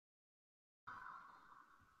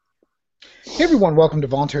Hey everyone, welcome to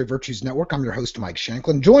Voluntary Virtues Network. I'm your host, Mike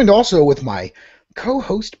Shanklin, joined also with my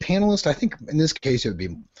co-host panelist. I think in this case it would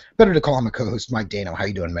be better to call him a co-host, Mike Dano. How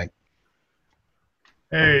you doing, Mike?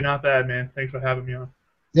 Hey, not bad, man. Thanks for having me on.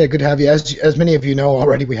 Yeah, good to have you. As many of you know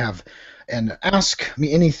already, we have an Ask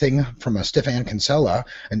Me Anything from a Stefan Kinsella,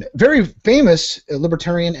 and very famous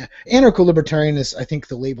libertarian, anarcho-libertarian is I think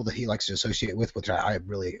the label that he likes to associate with, which I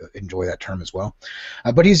really enjoy that term as well.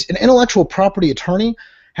 But he's an intellectual property attorney,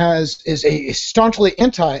 is a staunchly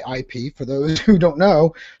anti-IP. For those who don't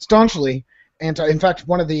know, staunchly anti. In fact,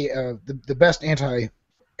 one of the best anti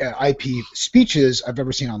IP speeches I've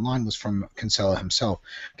ever seen online was from Kinsella himself.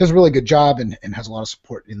 Does a really good job and has a lot of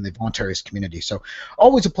support in the voluntarist community. So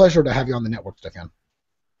always a pleasure to have you on the network, Stefan.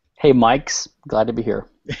 Hey, Mike's glad to be here.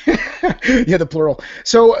 Yeah, the plural.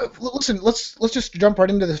 So listen, let's just jump right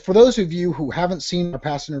into this. For those of you who haven't seen our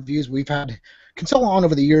past interviews, we've had Kinsella on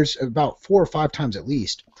over the years about 4 or 5 times at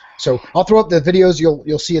least. So I'll throw up the videos.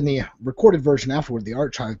 You'll see in the recorded version afterward, the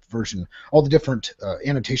archived version, all the different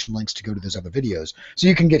annotation links to go to those other videos. So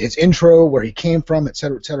you can get his intro, where he came from, et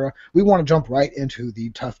cetera, et cetera. We want to jump right into the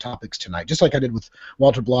tough topics tonight, just like I did with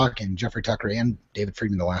Walter Block and Jeffrey Tucker and David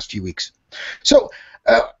Friedman the last few weeks. So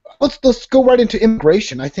let's go right into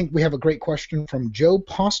immigration. I think we have a great question from Joe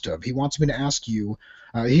Postov. He wants me to ask you.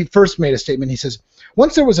 He first made a statement. He says,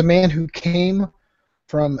 once there was a man who came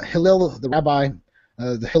from Hillel the rabbi,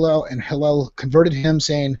 the Hillel, and Hillel converted him,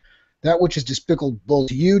 saying, that which is despicable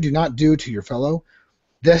to you, do not do to your fellow.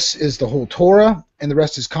 This is the whole Torah, and the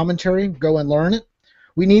rest is commentary. Go and learn it.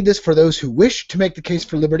 We need this for those who wish to make the case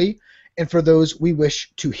for liberty, and for those we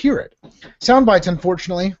wish to hear it. Sound bites,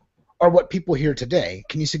 unfortunately, are what people hear today.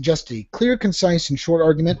 Can you suggest a clear, concise, and short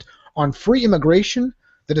argument on free immigration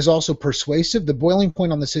that is also persuasive? The boiling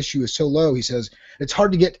point on this issue is so low, he says, it's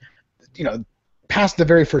hard to get, past the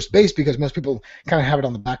very first base because most people kind of have it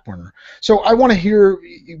on the back burner. So I want to hear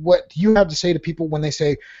what you have to say to people when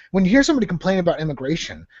you hear somebody complain about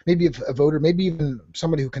immigration, maybe a voter, maybe even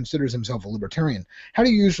somebody who considers himself a libertarian. How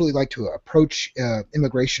do you usually like to approach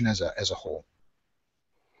immigration as a whole?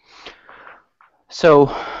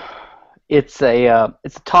 So it's a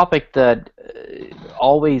topic that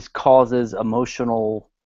always causes emotional,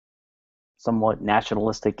 somewhat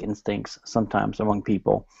nationalistic instincts sometimes among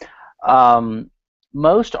people.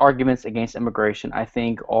 Most arguments against immigration, I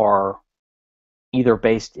think, are either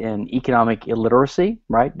based in economic illiteracy,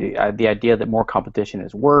 right? The idea that more competition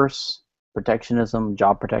is worse, protectionism,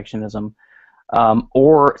 job protectionism,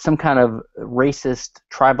 or some kind of racist,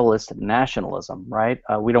 tribalist nationalism, right?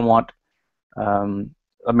 We don't want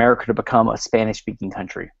America to become a Spanish-speaking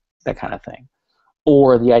country, that kind of thing.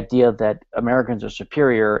 Or the idea that Americans are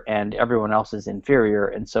superior and everyone else is inferior,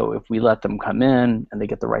 and so if we let them come in and they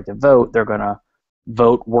get the right to vote, they're going to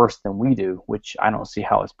vote worse than we do, which I don't see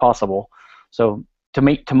how is possible. So to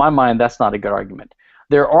my mind, that's not a good argument.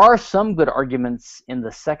 There are some good arguments in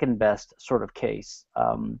the second best sort of case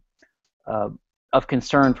of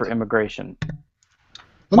concern for immigration.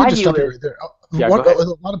 Let me just stop you right there. Yeah, go ahead.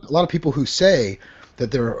 A lot of people who say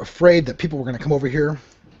that they're afraid that people were going to come over here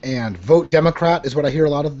and vote Democrat is what I hear a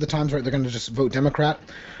lot of the times, right? They're going to just vote Democrat.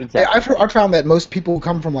 Exactly. I've found that most people who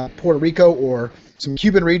come from like Puerto Rico or some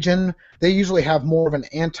Cuban region, they usually have more of an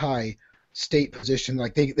anti-state position.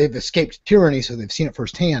 Like they've escaped tyranny, so they've seen it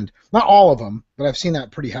firsthand. Not all of them, but I've seen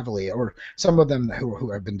that pretty heavily, or some of them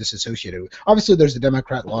who have been disassociated. Obviously, there's the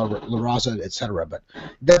Democrat, La Raza, etc. But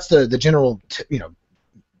that's the general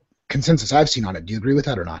consensus I've seen on it. Do you agree with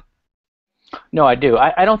that or not? No, I do.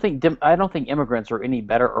 I don't think immigrants are any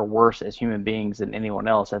better or worse as human beings than anyone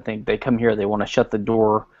else. I think they come here, they want to shut the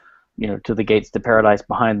door, to the gates to paradise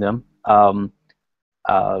behind them.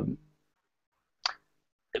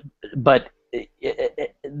 But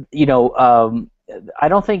I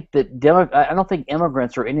don't think I don't think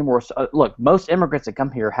immigrants are any more. Look, most immigrants that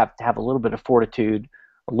come here have to have a little bit of fortitude,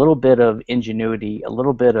 a little bit of ingenuity, a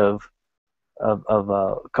little bit of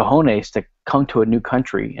cojones to come to a new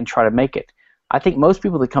country and try to make it. I think most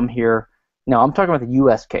people that come here, now I'm talking about the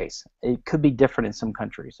U.S. case. It could be different in some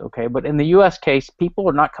countries, okay? But in the U.S. case, people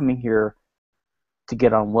are not coming here to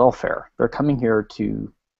get on welfare. They're coming here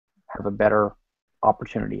to have a better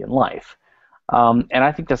opportunity in life. And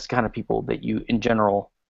I think that's the kind of people that you, in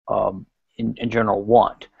general,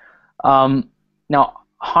 want. Now,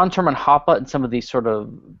 Hans Hermann Hoppe and some of these sort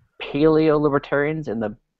of paleo-libertarians in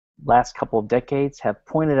the last couple of decades have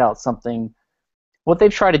pointed out something. What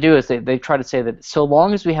they've tried to do is they try to say that so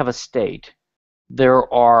long as we have a state, there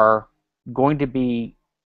are going to be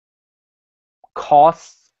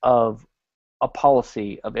costs of a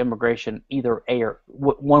policy of immigration, either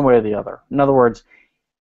one way or the other. In other words,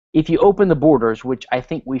 if you open the borders, which I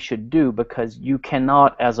think we should do, because you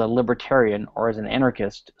cannot, as a libertarian or as an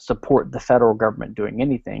anarchist, support the federal government doing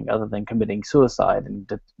anything other than committing suicide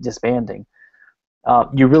and disbanding.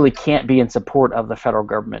 You really can't be in support of the federal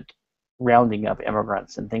government rounding up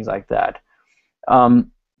immigrants and things like that.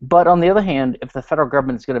 But on the other hand, if the federal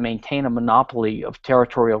government is going to maintain a monopoly of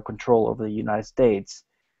territorial control over the United States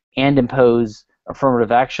and impose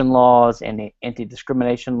affirmative action laws and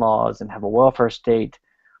anti-discrimination laws and have a welfare state,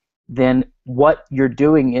 then what you're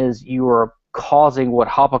doing is you are causing what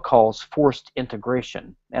Hoppe calls forced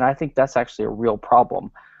integration. And I think that's actually a real problem.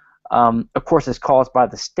 Of course, it's caused by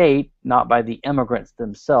the state, not by the immigrants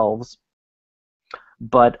themselves.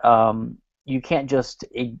 But you can't just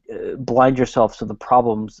blind yourself to the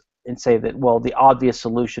problems and say that, well, the obvious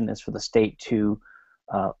solution is for the state to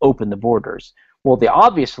open the borders. Well, the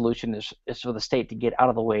obvious solution is for the state to get out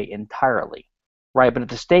of the way entirely. Right, but if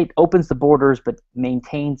the state opens the borders but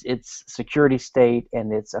maintains its security state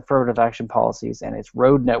and its affirmative action policies and its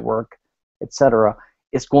road network, etc.,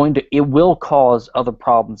 it will cause other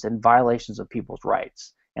problems and violations of people's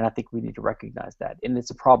rights. And I think we need to recognize that. And it's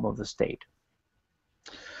a problem of the state.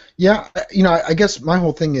 Yeah, I guess my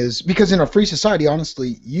whole thing is, because in a free society,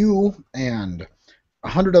 honestly, you and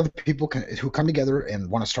 100 other people who come together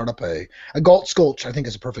and want to start up a Galt Skulch, I think,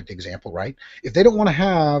 is a perfect example, right? If they don't want to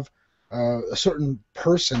have a certain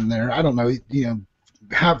person there, I don't know,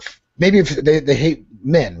 maybe if they hate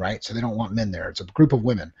men, right? So they don't want men there. It's a group of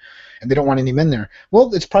women, and they don't want any men there.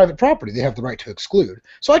 Well, it's private property. They have the right to exclude.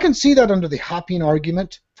 So I can see that under the Hoppian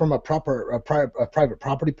argument from a private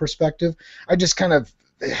property perspective. I just kind of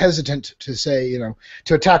hesitant to say,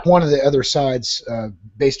 to attack one of the other sides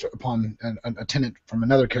based upon a tenant from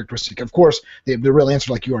another characteristic. Of course, the real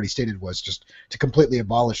answer, like you already stated, was just to completely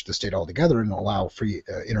abolish the state altogether and allow free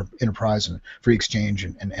enterprise and free exchange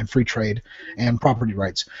and free trade and property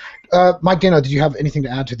rights. Mike Dano, did you have anything to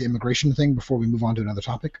add to the immigration thing before we move on to another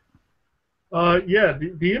topic? Yeah,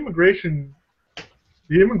 the immigration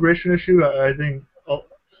issue.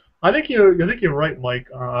 I think you're right, Mike.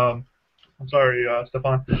 I'm sorry,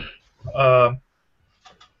 Stefan. A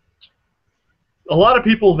lot of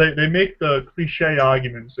people, they make the cliche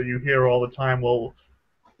arguments that you hear all the time. Well,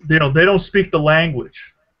 they don't speak the language.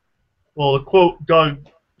 Well, to quote Doug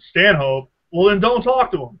Stanhope, well, then don't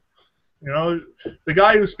talk to him. The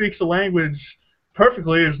guy who speaks the language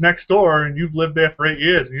perfectly is next door, and you've lived there for 8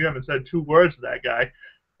 years, and you haven't said 2 words to that guy.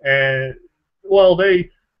 And well, they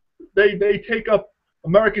take up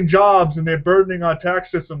American jobs, and they're burdening our tax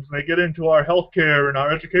systems, and they get into our healthcare and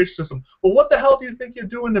our education system. Well, what the hell do you think you're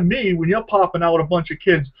doing to me when you're popping out a bunch of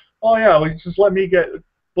kids? Oh yeah, well, just let me get a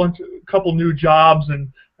couple new jobs,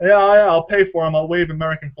 and yeah, I'll pay for them. I'll wave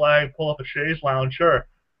American flag, pull up a chaise lounge, sure.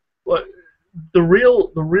 But the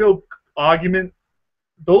real argument,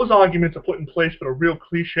 those arguments are put in place for the real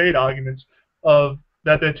cliched arguments of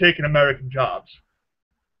that they're taking American jobs.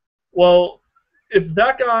 Well, if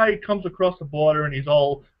that guy comes across the border and he's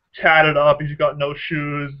all tatted up, he's got no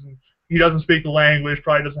shoes, and he doesn't speak the language,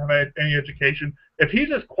 probably doesn't have any education, if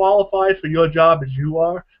he's as qualified for your job as you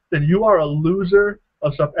are, then you are a loser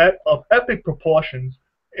of epic proportions,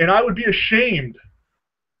 and I would be ashamed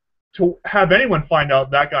to have anyone find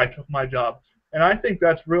out that guy took my job. And I think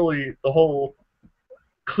that's really the whole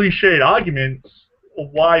cliched argument of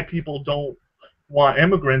why people don't want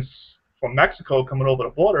immigrants from Mexico coming over the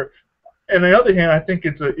border. And on the other hand, I think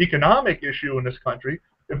it's an economic issue in this country.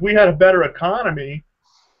 If we had a better economy,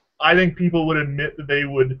 I think people would admit that they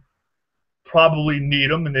would probably need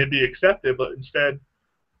them and they'd be accepted. But instead,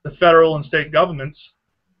 the federal and state governments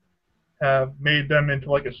have made them into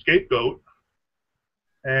like a scapegoat.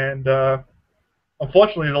 And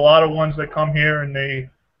unfortunately, a lot of ones that come here and they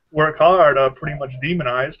work hard are pretty much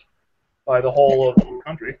demonized by the whole of the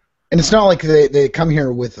country. And it's not like they come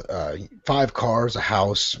here with 5 cars, a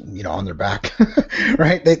house, on their back,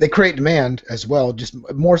 right? They create demand as well, just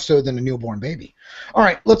more so than a newborn baby. All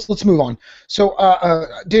right, let's move on. So,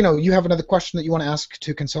 Dano, you have another question that you want to ask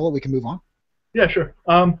to Kinsella? We can move on. Yeah, sure.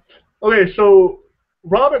 Okay, so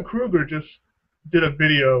Robert Kruger just did a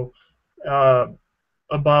video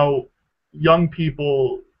about young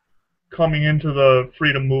people coming into the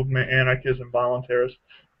freedom movement, anarchists and volunteers,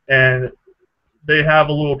 and they have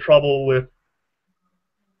a little trouble with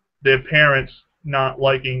their parents not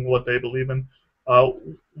liking what they believe in.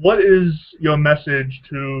 What is your message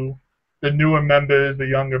to the newer members, the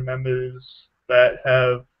younger members that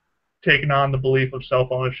have taken on the belief of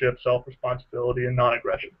self-ownership, self-responsibility, and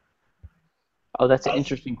non-aggression? Oh, that's an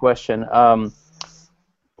interesting question.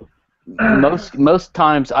 Most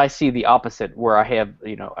times I see the opposite, where I have,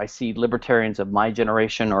 I see libertarians of my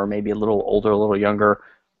generation or maybe a little older, a little younger,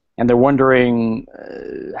 and they're wondering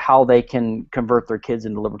how they can convert their kids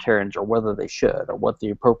into libertarians, or whether they should, or what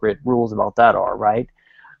the appropriate rules about that are, right?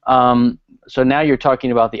 So now you're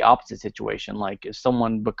talking about the opposite situation, like if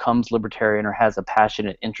someone becomes libertarian or has a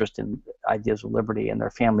passionate interest in ideas of liberty and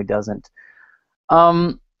their family doesn't.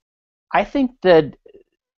 I think that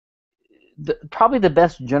probably the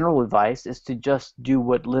best general advice is to just do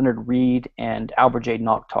what Leonard Read and Albert J.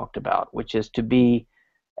 Nock talked about, which is to be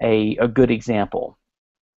a good example.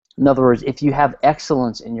 In other words, if you have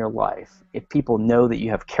excellence in your life, if people know that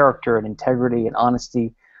you have character and integrity and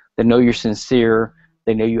honesty, they know you're sincere,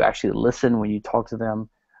 they know you actually listen when you talk to them,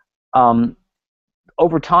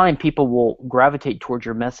 over time people will gravitate towards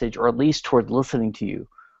your message, or at least towards listening to you.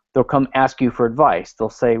 They'll come ask you for advice. They'll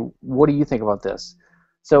say, what do you think about this?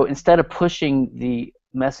 So instead of pushing the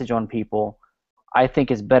message on people, I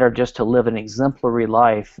think it's better just to live an exemplary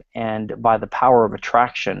life, and by the power of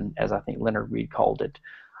attraction, as I think Leonard Read called it,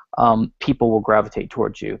 people will gravitate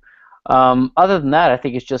towards you. Other than that, I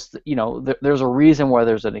think it's just, there's a reason why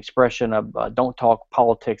there's an expression of don't talk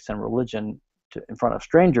politics and religion in front of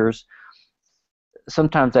strangers.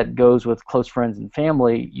 Sometimes that goes with close friends and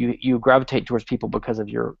family. You gravitate towards people because of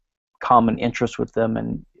your common interest with them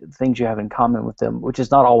and things you have in common with them, which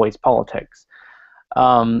is not always politics.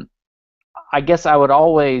 I guess I would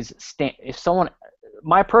always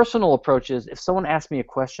my personal approach is, if someone asks me a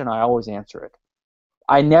question, I always answer it.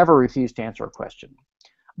 I never refuse to answer a question.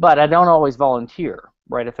 But I don't always volunteer,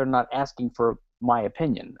 right, if they're not asking for my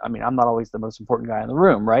opinion. I mean, I'm not always the most important guy in the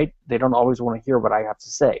room, right? They don't always want to hear what I have to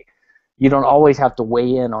say. You don't always have to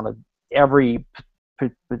weigh in on every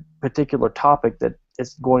particular topic that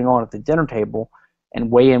is going on at the dinner table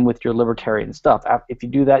and weigh in with your libertarian stuff. If you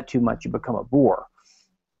do that too much, you become a bore.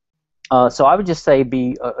 So I would just say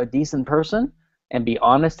be a decent person and be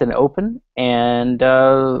honest and open, and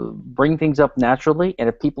bring things up naturally. And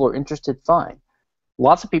if people are interested, fine.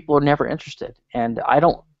 Lots of people are never interested, and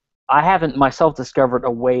I haven't myself discovered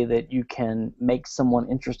a way that you can make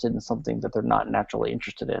someone interested in something that they're not naturally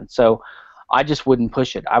interested in. So I just wouldn't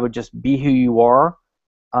push it. I would just be who you are,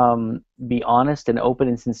 be honest and open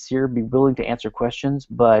and sincere, be willing to answer questions,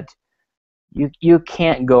 but you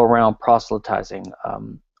can't go around proselytizing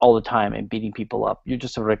all the time and beating people up. You're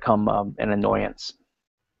just going to become an annoyance.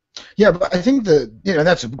 Yeah, but I think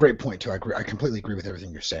that's a great point too. I completely agree with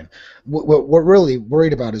everything you're saying. What we're really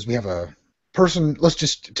worried about is we have a person. Let's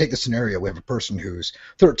just take the scenario. We have a person who's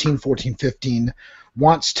 13, 14, 15,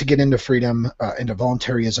 wants to get into freedom, into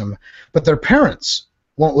voluntarism, but their parents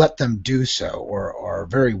won't let them do so, or are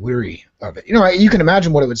very weary of it. You can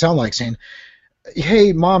imagine what it would sound like saying,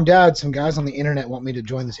 hey, Mom, Dad, some guys on the internet want me to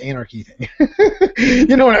join this anarchy thing.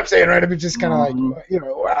 You know what I'm saying, right? I mean, just kind of like,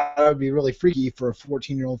 wow, that would be really freaky for a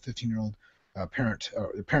 14-year-old, 15-year-old parent,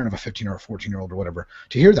 or the parent of a 15 or a 14-year-old or whatever,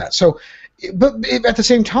 to hear that. So, but at the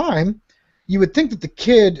same time, you would think that the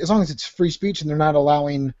kid, as long as it's free speech and they're not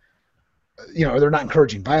allowing, they're not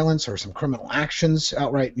encouraging violence or some criminal actions,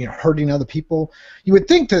 outright, hurting other people, you would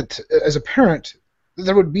think that as a parent,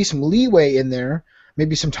 there would be some leeway in there.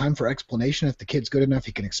 Maybe some time for explanation. If the kid's good enough,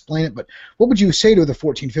 he can explain it. But what would you say to the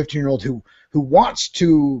 14, 15-year-old who wants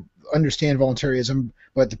to understand voluntarism,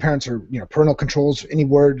 but the parents are, parental controls, any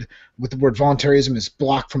word with the word voluntarism is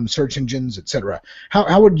blocked from search engines, etc.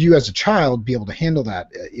 How would you as a child be able to handle that?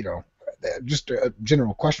 Just a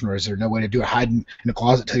general question, or is there no way to do it, hide in a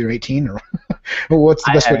closet till you're 18, or what's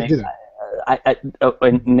the best way to do that?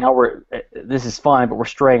 And now this is fine, but we're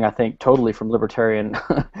straying, I think, totally from libertarian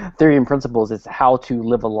theory and principles. It's how to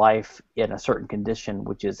live a life in a certain condition,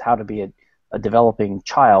 which is how to be a developing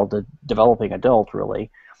child, a developing adult, really.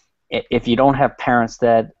 If you don't have parents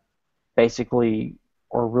that basically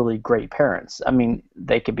are really great parents, I mean,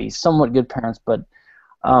 they could be somewhat good parents, but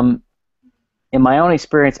in my own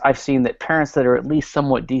experience, I've seen that parents that are at least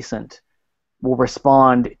somewhat decent will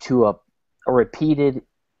respond to a repeated,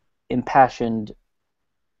 impassioned,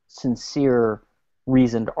 sincere,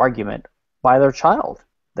 reasoned argument by their child.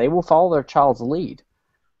 They will follow their child's lead.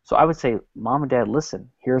 So I would say, Mom and Dad, listen,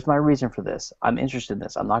 here's my reason for this. I'm interested in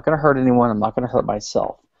this. I'm not going to hurt anyone. I'm not going to hurt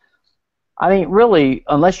myself. I mean, really,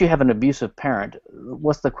 unless you have an abusive parent,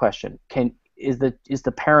 what's the question? Is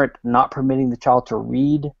the parent not permitting the child to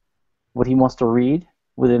read what he wants to read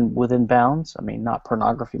within bounds? I mean, not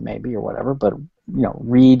pornography maybe or whatever, but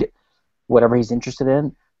read whatever he's interested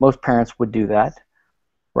in. Most parents would do that,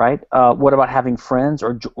 right? What about having friends,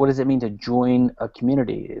 or what does it mean to join a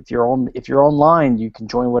community? If you're online, you can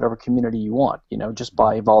join whatever community you want, just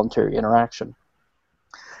by voluntary interaction.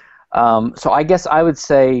 So I guess I would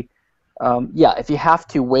say, if you have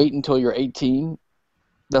to wait until you're 18,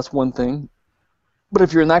 that's one thing. But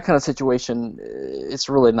if you're in that kind of situation, it's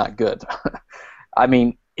really not good. I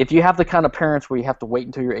mean, if you have the kind of parents where you have to wait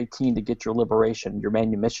until you're 18 to get your liberation, your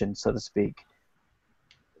manumission, so to speak,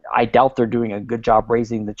 I doubt they're doing a good job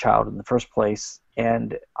raising the child in the first place,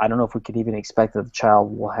 and I don't know if we could even expect that the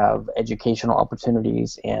child will have educational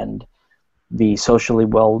opportunities and be socially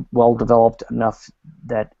well developed enough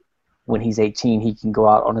that when he's 18 he can go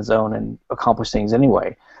out on his own and accomplish things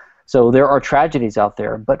anyway. So there are tragedies out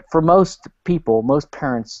there, but for most people, most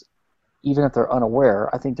parents, even if they're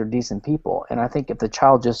unaware, I think they're decent people, and I think if the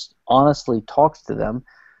child just honestly talks to them,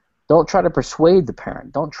 don't try to persuade the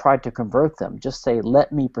parent. Don't try to convert them. Just say,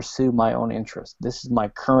 let me pursue my own interest. This is my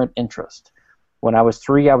current interest. When I was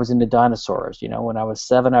 3, I was into dinosaurs. When I was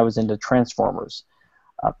 7, I was into Transformers.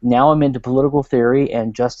 Now I'm into political theory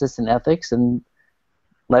and justice and ethics, and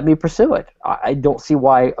let me pursue it. I don't see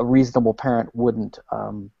why a reasonable parent wouldn't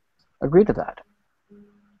agree to that.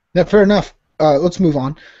 Yeah, fair enough. Let's move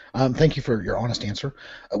on. Thank you for your honest answer.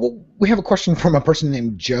 Well, we have a question from a person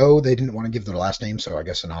named Joe. They didn't want to give their last name, so I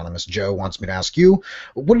guess anonymous Joe wants me to ask you,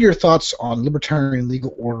 what are your thoughts on libertarian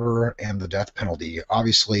legal order and the death penalty?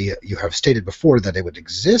 Obviously, you have stated before that it would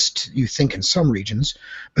exist, you think, in some regions,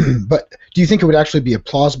 but do you think it would actually be a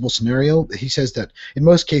plausible scenario? He says that in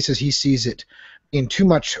most cases he sees it in too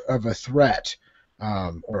much of a threat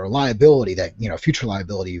or a liability, that future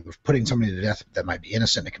liability of putting somebody to death that might be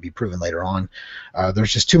innocent, it can be proven later on.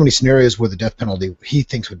 There's just too many scenarios where the death penalty he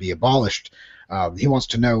thinks would be abolished. He wants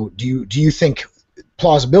to know, do you think,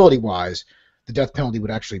 plausibility-wise, the death penalty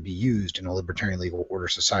would actually be used in a libertarian legal order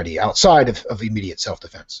society outside of immediate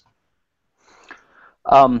self-defense?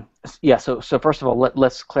 Yeah, so first of all,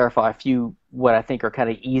 let's clarify a few what I think are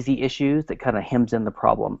kind of easy issues that kind of hems in the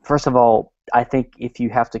problem. First of all, I think if you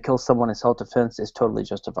have to kill someone in self-defense, it's totally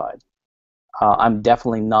justified. I'm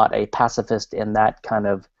definitely not a pacifist in that kind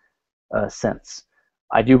of sense.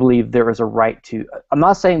 I do believe there is a right to... I'm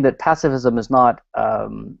not saying that pacifism is not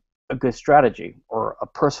a good strategy or a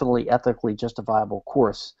personally, ethically justifiable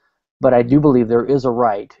course, but I do believe there is a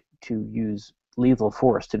right to use lethal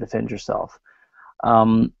force to defend yourself.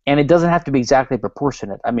 And it doesn't have to be exactly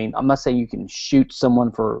proportionate. I mean, I'm not saying you can shoot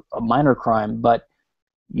someone for a minor crime, but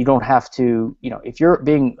you don't have to, if you're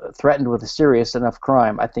being threatened with a serious enough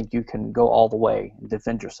crime, I think you can go all the way and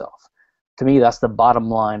defend yourself. To me, that's the bottom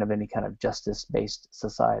line of any kind of justice-based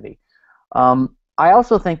society. I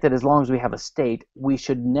also think that as long as we have a state, we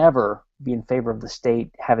should never be in favor of the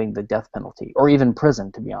state having the death penalty, or even prison,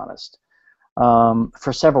 to be honest.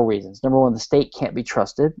 For several reasons. Number one, the state can't be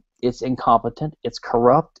trusted. It's incompetent. It's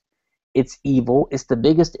corrupt. It's evil. It's the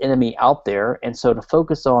biggest enemy out there. And so to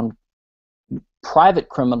focus on private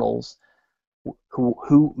criminals,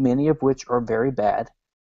 who many of which are very bad,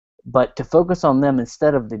 but to focus on them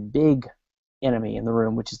instead of the big enemy in the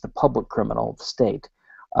room, which is the public criminal, the state,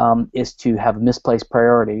 is to have misplaced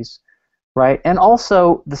priorities, right? And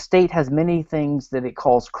also, the state has many things that it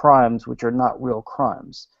calls crimes which are not real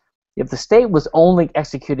crimes. If the state was only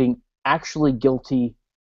executing actually guilty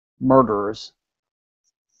murderers,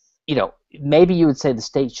 maybe you would say the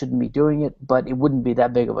state shouldn't be doing it, but it wouldn't be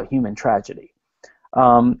that big of a human tragedy.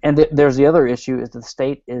 And there's the other issue: is the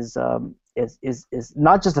state is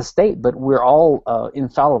not just a state, but we're all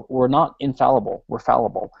infallible. We're not infallible. We're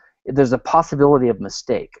fallible. There's a possibility of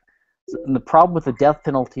mistake. And the problem with the death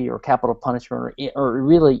penalty or capital punishment or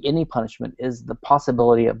really any punishment is the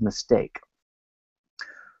possibility of mistake.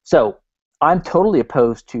 So I'm totally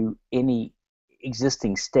opposed to any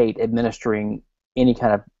existing state administering any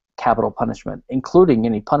kind of capital punishment, including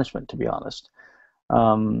any punishment, to be honest.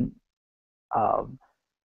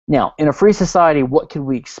 Now, in a free society, what can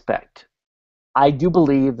we expect? I do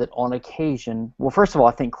believe that on occasion, well, first of all,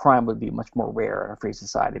 I think crime would be much more rare in a free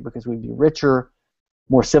society because we'd be richer,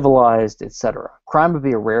 more civilized, etc. Crime would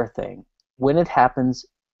be a rare thing. When it happens,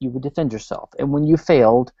 you would defend yourself. And when you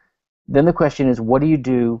failed, then the question is, what do you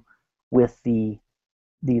do with the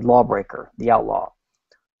lawbreaker, the outlaw?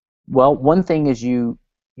 Well, one thing is you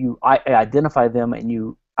identify them and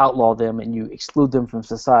you outlaw them and you exclude them from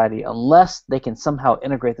society unless they can somehow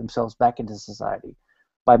integrate themselves back into society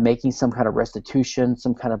by making some kind of restitution,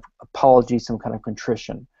 some kind of apology, some kind of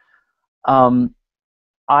contrition.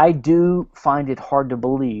 I do find it hard to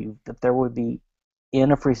believe that there would be,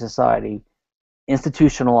 in a free society,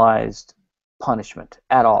 institutionalized punishment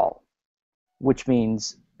at all, which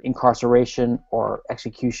means incarceration or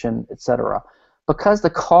execution, etc. Because the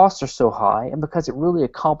costs are so high and because it really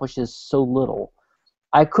accomplishes so little,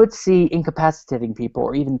 I could see incapacitating people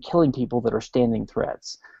or even killing people that are standing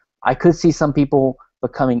threats. I could see some people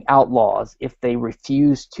becoming outlaws if they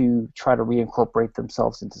refuse to try to reincorporate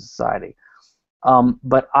themselves into society.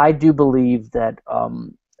 But I do believe that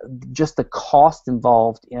just the cost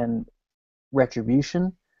involved in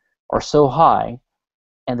retribution are so high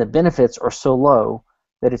and the benefits are so low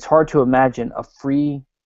that it's hard to imagine a free,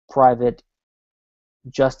 private,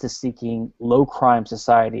 justice-seeking, low-crime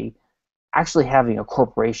society actually having a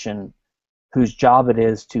corporation whose job it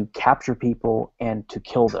is to capture people and to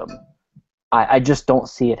kill them. I just don't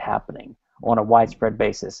see it happening on a widespread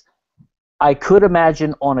basis. I could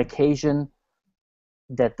imagine on occasion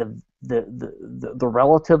that the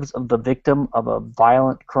relatives of the victim of a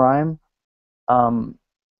violent crime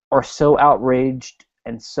are so outraged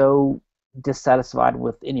and so dissatisfied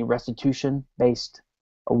with any restitution-based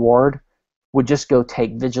award would just go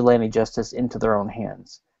take vigilante justice into their own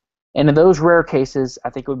hands. And in those rare cases, I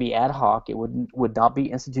think it would be ad hoc. It would not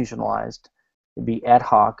be institutionalized. It would be ad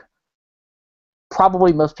hoc.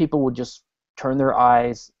 Probably most people would just turn their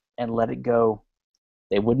eyes and let it go.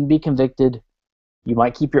 They wouldn't be convicted. You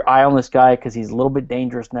might keep your eye on this guy because he's a little bit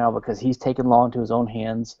dangerous now because he's taken law into his own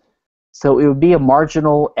hands. So it would be a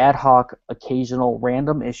marginal, ad hoc, occasional,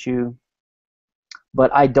 random issue.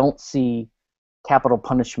 But I don't see capital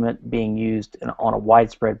punishment being used on a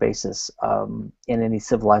widespread basis in any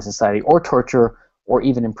civilized society, or torture, or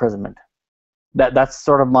even imprisonment. That's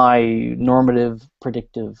sort of my normative,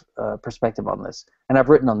 predictive perspective on this, and I've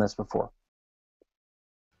written on this before.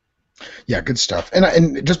 Yeah, good stuff.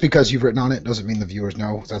 And just because you've written on it doesn't mean the viewers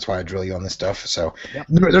know. That's why I drill you on this stuff. So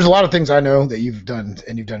there's a lot of things I know that you've done,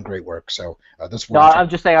 and you've done great work. So that's. No, I'm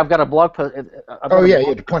just saying I've got a blog post.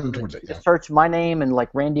 Pointing towards it. Yeah. Just search my name and like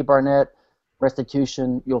Randy Barnett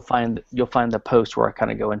restitution. You'll find the post where I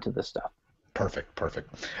kind of go into this stuff. Perfect.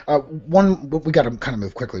 We got to kind of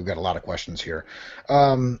move quickly. We've got a lot of questions here.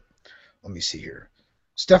 Let me see here.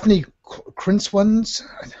 Stephanie Krinswans,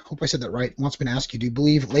 I hope I said that right, wants me to ask you, do you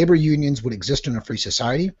believe labor unions would exist in a free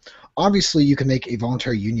society? Obviously, you can make a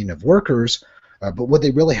voluntary union of workers, but would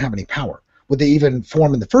they really have any power? Would they even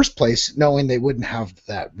form in the first place, knowing they wouldn't have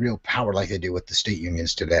that real power like they do with the state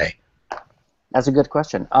unions today? That's a good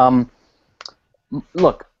question.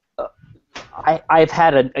 Look, I've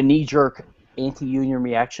had a knee-jerk anti-union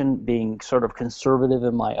reaction, being sort of conservative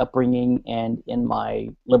in my upbringing and in my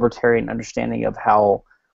libertarian understanding of how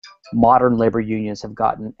modern labor unions have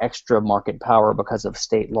gotten extra market power because of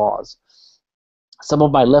state laws. Some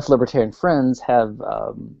of my left libertarian friends have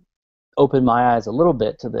opened my eyes a little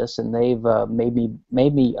bit to this, and they've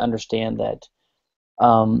made me understand that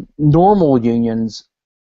normal unions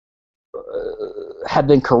have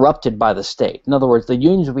been corrupted by the state. In other words, the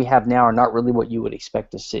unions we have now are not really what you would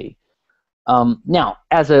expect to see. Now,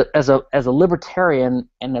 as a libertarian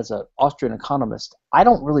and as an Austrian economist, I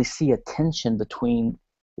don't really see a tension between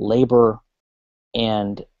labor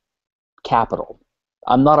and capital.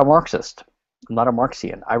 I'm not a Marxist. I'm not a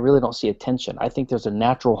Marxian. I really don't see a tension. I think there's a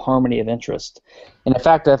natural harmony of interest. And in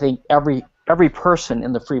fact, I think every person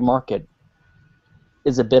in the free market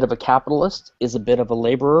is a bit of a capitalist, is a bit of a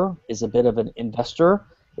laborer, is a bit of an investor,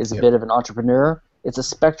 is a bit of an entrepreneur. It's a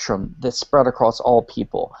spectrum that's spread across all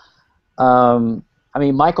people. I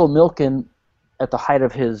mean, Michael Milken, at the height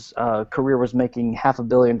of his career, was making $500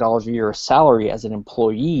 million a year salary as an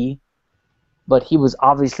employee, but he was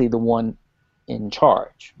obviously the one in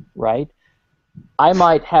charge, right? I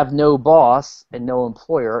might have no boss and no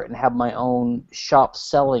employer and have my own shop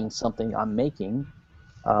selling something I'm making,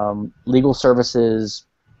 legal services,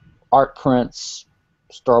 art prints,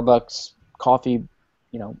 Starbucks,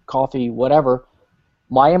 coffee, whatever.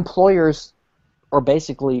 My employers are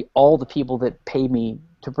basically all the people that pay me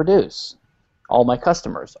to produce, all my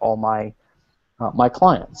customers, all my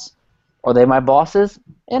clients. Are they my bosses?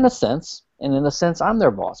 In a sense, and in a sense I'm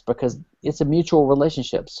their boss because it's a mutual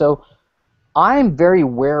relationship. So I'm very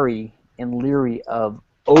wary and leery of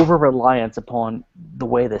over-reliance upon the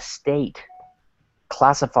way the state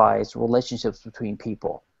classifies relationships between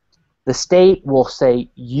people. The state will say,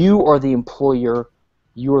 you are the employer,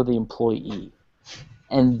 you are the employee.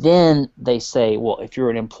 And then they say, well, if you're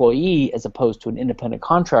an employee as opposed to an independent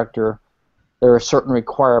contractor, there are certain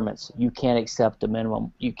requirements. You can't accept a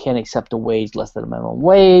minimum, you can't accept a wage less than a minimum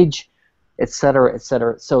wage, et cetera, et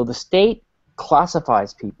cetera. So the state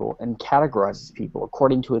classifies people and categorizes people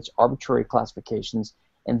according to its arbitrary classifications,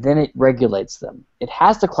 and then it regulates them. It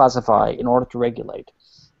has to classify in order to regulate.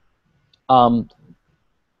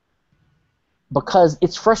 Because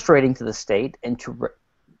it's frustrating to the state and to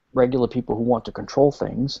regular people who want to control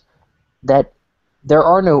things that there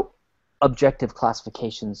are no objective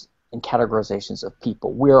classifications and categorizations of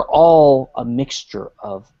people. We're all a mixture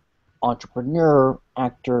of entrepreneur,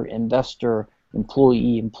 actor, investor,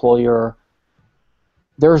 employee, employer.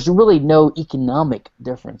 there's really no economic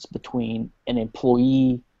difference between an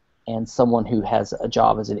employee and someone who has a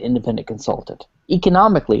job as an independent consultant.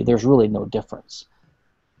 Economically, there's really no difference.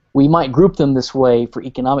 We might group them this way for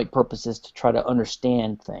economic purposes to try to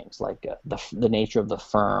understand things like the nature of the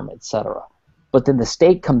firm, etc. But then the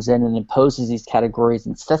state comes in and imposes these categories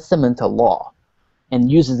and sets them into law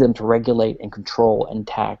and uses them to regulate and control and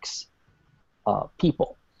tax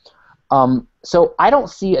people. So I don't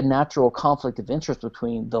see a natural conflict of interest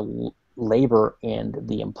between the labor and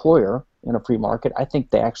the employer in a free market. I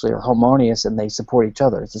think they actually are harmonious and they support each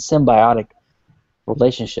other. It's a symbiotic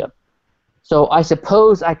relationship. So I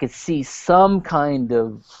suppose I could see some kind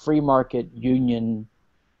of free market union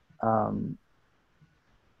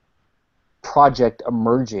project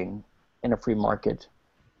emerging in a free market,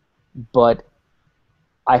 but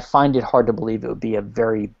I find it hard to believe it would be a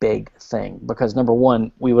very big thing because, number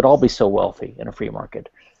one, we would all be so wealthy in a free market,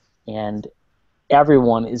 and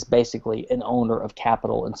everyone is basically an owner of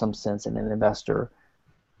capital in some sense and an investor,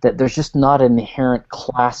 that there's just not an inherent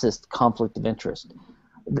classist conflict of interest.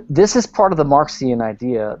 This is part of the Marxian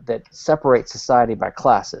idea that separates society by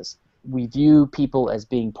classes. We view people as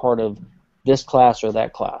being part of this class or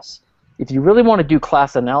that class. If you really want to do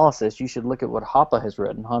class analysis, you should look at what Hoppe has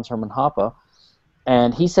written, Hans Hermann Hoppe,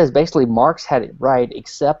 and he says basically Marx had it right,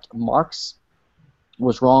 except Marx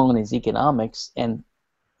was wrong in his economics and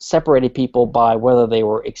separated people by whether they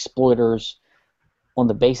were exploiters on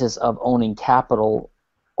the basis of owning capital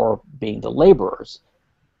or being the laborers.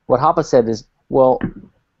 What Hoppe said is, well,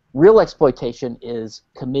 real exploitation is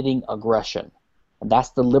committing aggression. And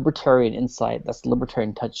that's the libertarian insight, that's the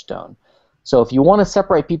libertarian touchstone. So if you want to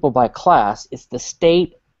separate people by class, it's the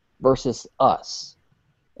state versus us.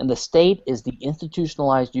 And the state is the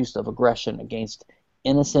institutionalized use of aggression against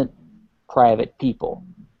innocent private people.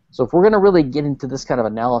 So if we're going to really get into this kind of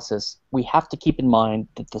analysis, we have to keep in mind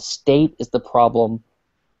that the state is the problem.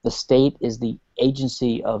 The state is the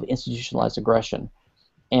agency of institutionalized aggression.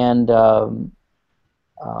 And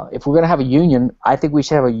if we're going to have a union, I think we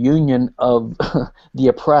should have a union of the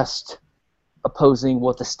oppressed opposing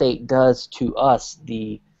what the state does to us,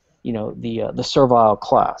 the servile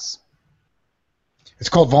class. It's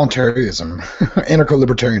called voluntarism,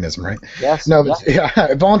 anarcho-libertarianism, right? Yes. No, yes.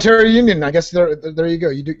 yeah, voluntary union. I guess there you go.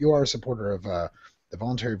 You are a supporter of the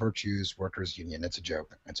Voluntary Virtues Workers Union. It's a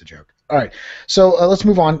joke. It's a joke. All right. So let's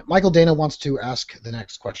move on. Michael Dana wants to ask the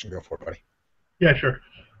next question. Go for it, buddy. Yeah, sure.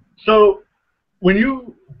 So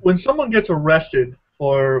when someone gets arrested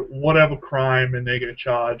for whatever crime and they get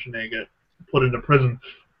charged and they get put into prison,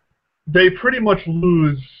 they pretty much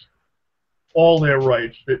lose all their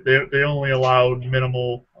rights. They only allowed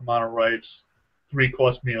minimal amount of rights,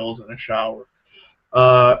 3-course meals and a shower.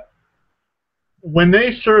 When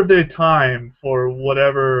they serve their time for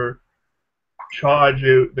whatever charge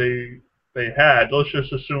they had, let's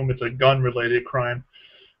just assume it's a gun-related crime.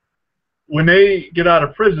 When they get out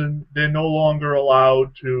of prison, they're no longer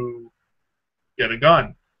allowed to get a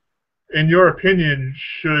gun. In your opinion,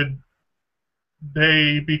 should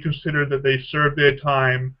they be considered that they served their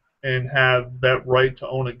time and have that right to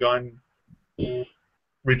own a gun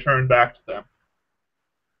returned back to them?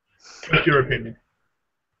 What's your opinion?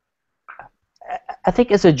 I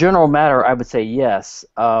think as a general matter, I would say yes.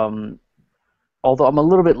 Although I'm a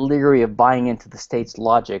little bit leery of buying into the state's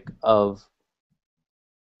logic of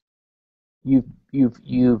you've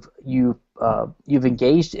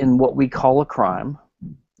engaged in what we call a crime.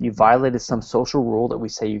 You violated some social rule that we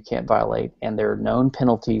say you can't violate, and there are known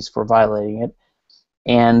penalties for violating it.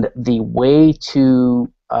 And the way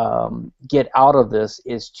to get out of this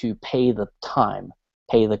is to pay the time,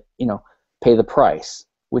 pay the price,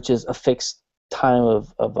 which is a fixed time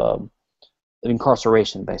of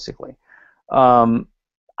incarceration, basically.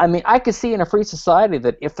 I mean, I could see in a free society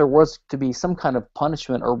that if there was to be some kind of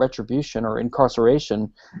punishment or retribution or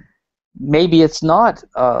incarceration, maybe it's not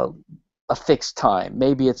a fixed time.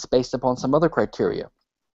 Maybe it's based upon some other criteria.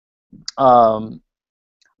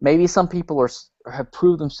 Maybe some people have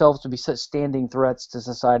proved themselves to be such standing threats to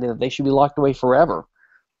society that they should be locked away forever,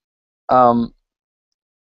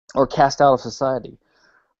 or cast out of society.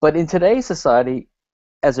 But in today's society,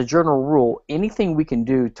 as a general rule, anything we can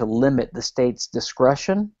do to limit the state's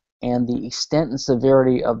discretion and the extent and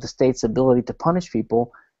severity of the state's ability to punish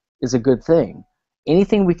people is a good thing.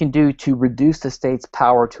 Anything we can do to reduce the state's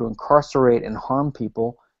power to incarcerate and harm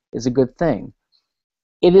people is a good thing.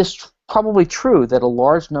 It is probably true that a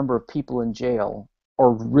large number of people in jail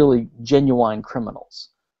are really genuine criminals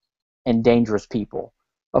and dangerous people.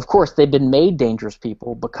 Of course, they've been made dangerous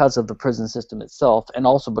people because of the prison system itself, and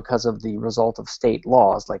also because of the result of state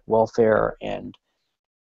laws like welfare and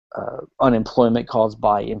unemployment caused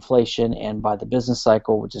by inflation and by the business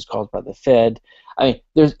cycle, which is caused by the Fed. I mean,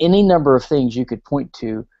 there's any number of things you could point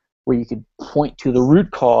to where you could point to the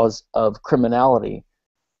root cause of criminality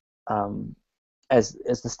as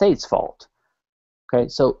the state's fault. Okay,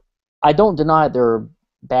 so I don't deny there are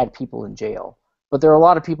bad people in jail, but there are a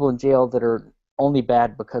lot of people in jail that are only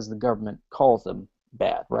bad because the government calls them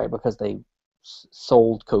bad, right? Because they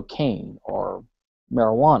sold cocaine or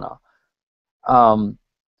marijuana.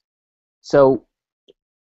 So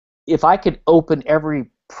if I could open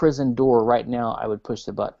every prison door right now, I would push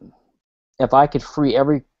the button. If I could free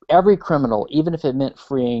every criminal, even if it meant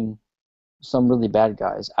freeing some really bad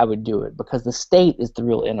guys, I would do it, because the state is the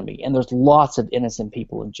real enemy, and there's lots of innocent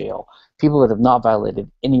people in jail, people that have not violated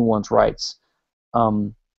anyone's rights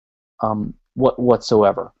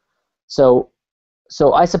whatsoever. So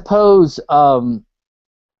I suppose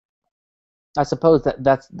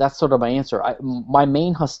that's sort of my answer. My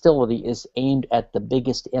main hostility is aimed at the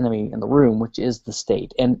biggest enemy in the room, which is the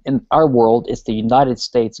state. And in our world, it's the United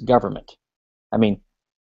States government. I mean,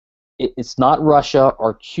 it's not Russia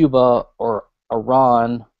or Cuba or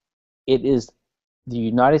Iran. It is the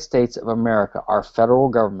United States of America, our federal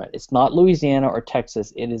government. It's not Louisiana or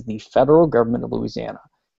Texas. It is the federal government of Louisiana.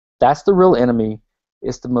 That's the real enemy.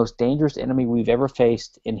 It's the most dangerous enemy we've ever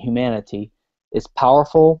faced in humanity. It's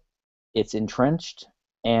powerful. It's entrenched,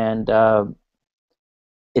 and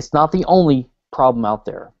it's not the only problem out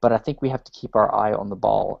there, but I think we have to keep our eye on the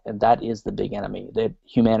ball, and that is the big enemy that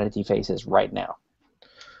humanity faces right now.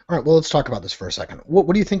 All right, well, let's talk about this for a second.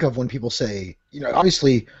 What do you think of when people say,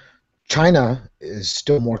 obviously China is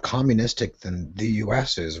still more communistic than the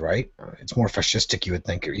U.S. is, right? It's more fascistic, you would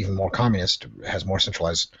think, or even more communist, has more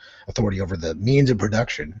centralized authority over the means of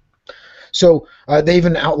production. So they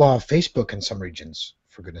even outlaw Facebook in some regions,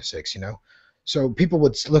 for goodness sakes, So people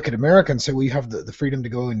would look at America and say, well, you have the freedom to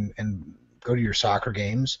go and go to your soccer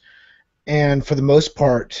games. And for the most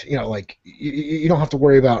part, like you don't have to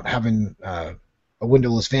worry about having a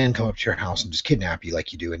windowless van come up to your house and just kidnap you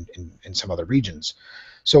like you do in some other regions.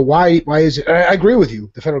 So why is it? I agree with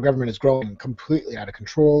you. The federal government is growing completely out of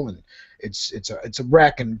control, and it's a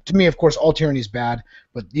wreck. And to me, of course, all tyranny is bad.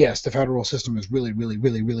 But yes, the federal system is really, really,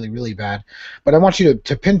 really, really, really bad. But I want you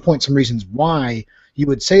to pinpoint some reasons why you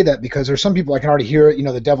would say that, because there's some people, I can already hear it,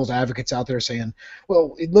 the devil's advocates out there saying,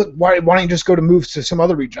 well, look, why don't you just go to move to some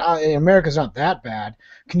other region? America's not that bad.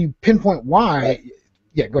 Can you pinpoint why? Right.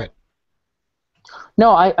 Yeah, go ahead.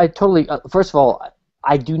 No, I totally. First of all,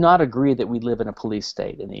 I do not agree that we live in a police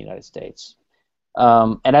state in the United States.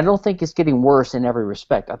 And I don't think it's getting worse in every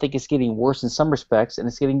respect. I think it's getting worse in some respects, and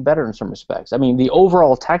it's getting better in some respects. I mean, the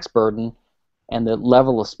overall tax burden and the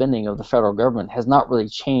level of spending of the federal government has not really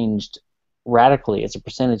changed radically as a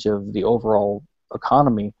percentage of the overall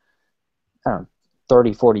economy,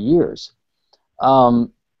 30, 40 years.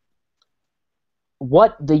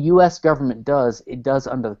 What the U.S. government does, it does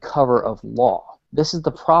under the cover of law. This is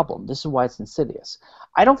the problem. This is why it's insidious.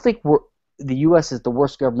 I don't think the U.S. is the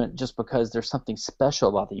worst government just because there's something special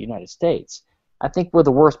about the United States. I think we're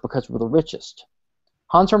the worst because we're the richest.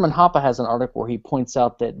 Hans Hermann Hoppe has an article where he points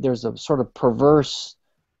out that there's a sort of perverse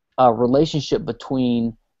relationship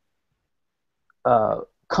between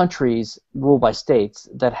countries ruled by states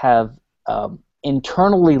that have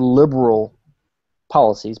internally liberal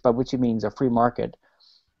policies, by which he means a free market,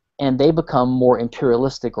 and they become more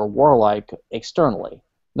imperialistic or warlike externally.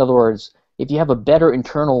 In other words, if you have a better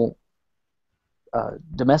internal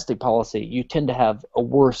domestic policy, you tend to have a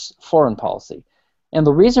worse foreign policy. And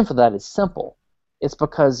the reason for that is simple. It's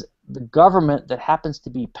because the government that happens to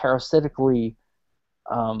be parasitically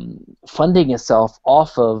funding itself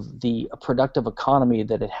off of the productive economy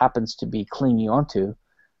that it happens to be clinging onto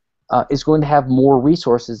is going to have more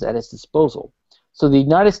resources at its disposal. So the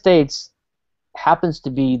United States happens to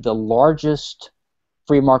be the largest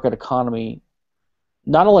free market economy,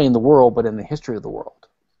 not only in the world, but in the history of the world.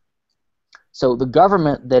 So the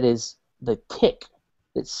government that is the tick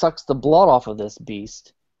that sucks the blood off of this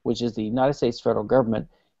beast, which is the United States federal government,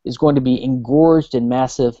 is going to be engorged in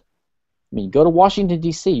massive. I mean, go to Washington,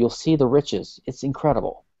 D.C., you'll see the riches. It's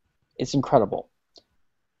incredible. It's incredible.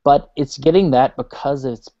 But it's getting that because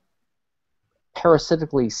it's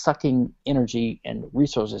parasitically sucking energy and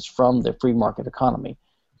resources from the free market economy.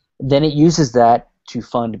 Then it uses that to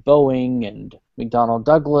fund Boeing and McDonnell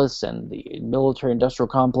Douglas and the military-industrial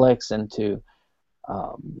complex, and to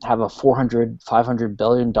have a $400-500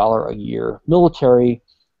 billion a year military,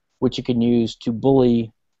 which it can use to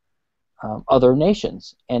bully other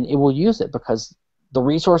nations. And it will use it because the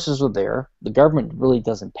resources are there. The government really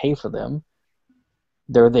doesn't pay for them.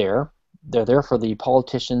 They're there. they're there for the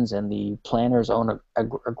politicians and the planners' own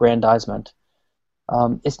aggrandizement.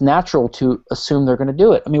 It's natural to assume they're going to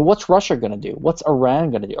do it. I mean, what's Russia going to do? What's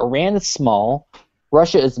Iran going to do? Iran is small.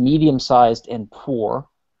 Russia is medium-sized and poor.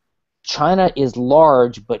 China is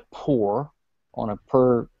large but poor on a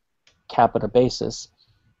per capita basis.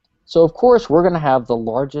 So, of course, we're going to have the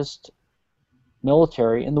largest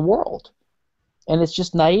military in the world. And it's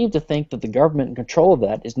just naive to think that the government in control of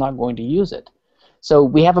that is not going to use it. So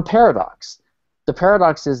we have a paradox. The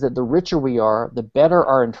paradox is that the richer we are, the better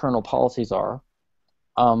our internal policies are,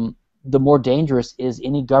 the more dangerous is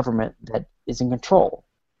any government that is in control,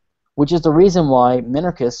 which is the reason why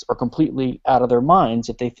minarchists are completely out of their minds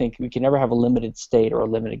if they think we can never have a limited state or a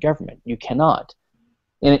limited government. You cannot.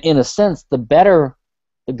 In a sense, the better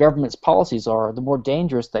the government's policies are, the more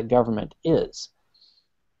dangerous that government is,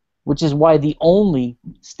 which is why the only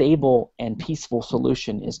stable and peaceful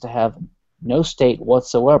solution is to have no state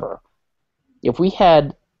whatsoever. If we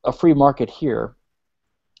had a free market here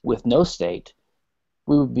with no state,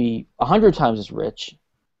 we would be 100 times as rich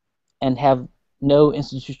and have no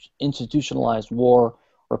institutionalized war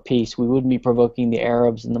or peace. We wouldn't be provoking the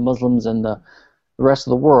Arabs and the Muslims and the rest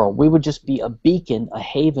of the world. We would just be a beacon, a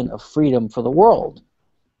haven of freedom for the world.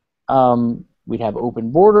 We'd have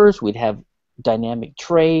open borders, we'd have dynamic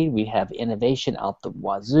trade, we'd have innovation out the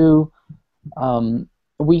wazoo.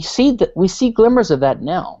 We see glimmers of that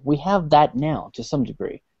now. We have that now to some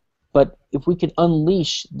degree. But if we could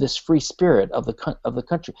unleash this free spirit of the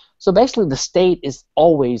country, so basically the state is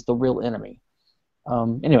always the real enemy.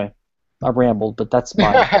 Anyway, I rambled, but that's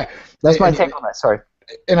my take on that. Sorry.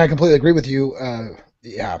 And I completely agree with you.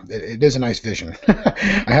 Yeah, it is a nice vision.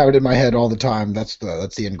 I have it in my head all the time. That's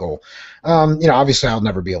the end goal. Obviously I'll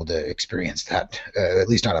never be able to experience that, at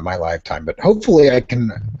least not in my lifetime. But hopefully I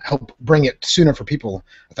can help bring it sooner for people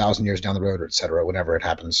 1,000 years down the road, or et cetera, whenever it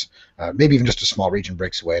happens. Maybe even just a small region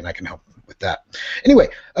breaks away, and I can help with that. Anyway,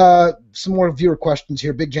 some more viewer questions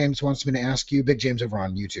here. Big James wants me to ask you. Big James over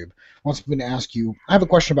on YouTube wants me to ask you. I have a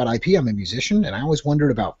question about IP. I'm a musician, and I always wondered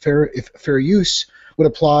about if fair use would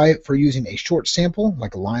apply for using a short sample,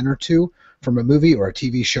 like a line or two, from a movie or a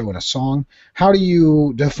TV show in a song. How do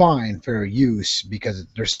you define fair use? Because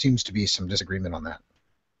there seems to be some disagreement on that.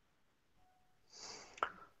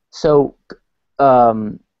 So,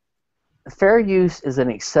 fair use is an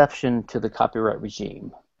exception to the copyright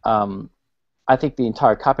regime. I think the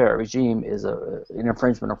entire copyright regime is an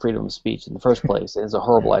infringement of freedom of speech in the first place. It's a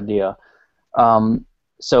horrible idea.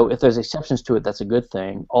 So if there's exceptions to it, that's a good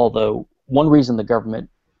thing, although one reason the government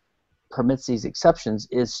permits these exceptions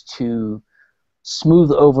is to smooth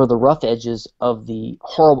over the rough edges of the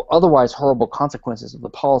otherwise horrible consequences of the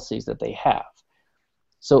policies that they have.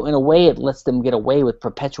 So in a way, it lets them get away with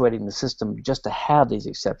perpetuating the system just to have these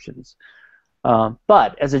exceptions.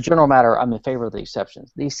 But as a general matter, I'm in favor of the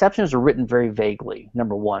exceptions. The exceptions are written very vaguely,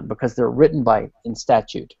 number one, because they're written in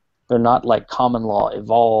statute. They're not like common law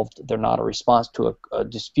evolved. They're not a response to a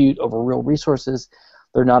dispute over real resources.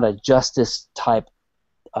 They're not a justice type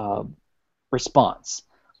response.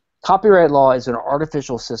 Copyright law is an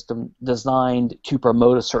artificial system designed to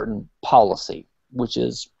promote a certain policy, which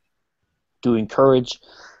is to encourage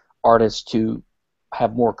artists to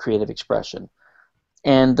have more creative expression.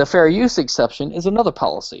 And the fair use exception is another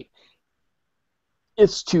policy.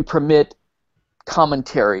 It's to permit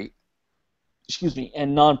commentary,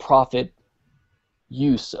 and non-profit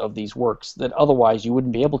use of these works that otherwise you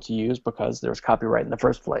wouldn't be able to use because there's copyright in the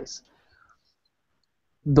first place.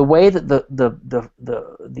 The way that the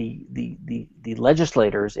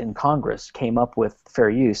legislators in Congress came up with fair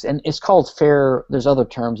use, and it's called fair. There's other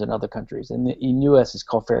terms in other countries. In U.S. it's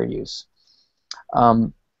called fair use.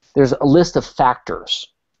 There's a list of factors,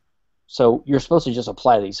 so you're supposed to just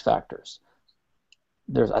apply these factors.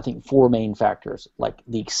 There's, I think, 4 main factors, like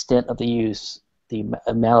the extent of the use, the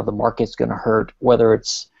amount of the market's going to hurt, whether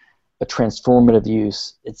it's a transformative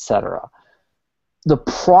use, etc. The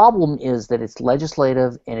problem is that it's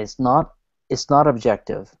legislative and it's not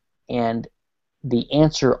objective, and the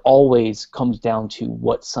answer always comes down to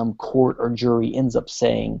what some court or jury ends up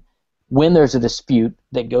saying when there's a dispute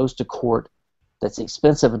that goes to court that's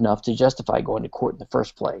expensive enough to justify going to court in the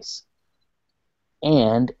first place.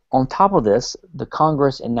 And on top of this, the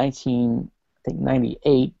Congress in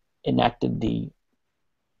 1998 enacted the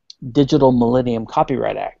Digital Millennium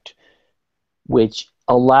Copyright Act, which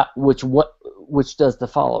does the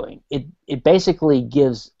following. It basically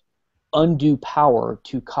gives undue power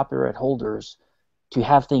to copyright holders to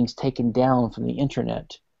have things taken down from the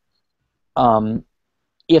internet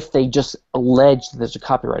if they just allege that there's a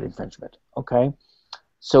copyright infringement. Okay?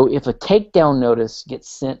 So if a takedown notice gets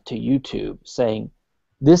sent to YouTube saying,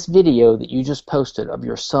 this video that you just posted of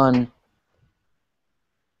your son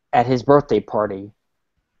at his birthday party,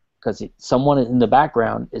 because someone in the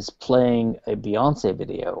background is playing a Beyonce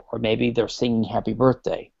video, or maybe they're singing Happy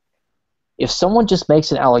Birthday. If someone just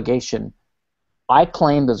makes an allegation, I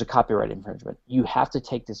claim there's a copyright infringement. You have to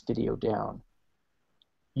take this video down.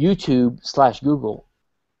 YouTube/Google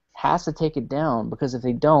has to take it down, because if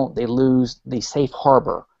they don't, they lose the safe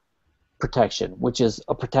harbor protection, which is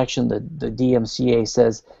a protection that the DMCA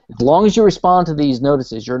says, as long as you respond to these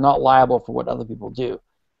notices, you're not liable for what other people do.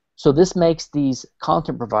 So this makes these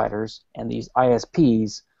content providers and these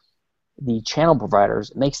ISPs, the channel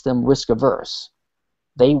providers, makes them risk averse.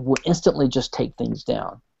 They will instantly just take things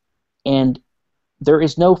down. And there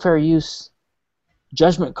is no fair use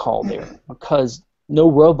judgment call there, because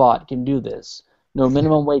no robot can do this. No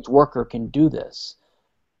minimum wage worker can do this.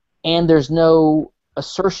 And there's no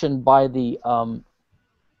assertion by the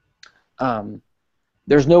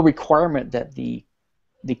there's no requirement that the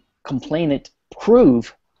complainant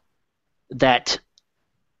prove that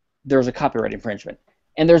there's a copyright infringement.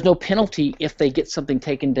 And there's no penalty if they get something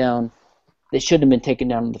taken down that shouldn't have been taken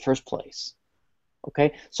down in the first place.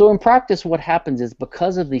 Okay? So in practice, what happens is,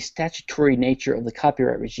 because of the statutory nature of the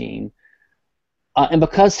copyright regime, and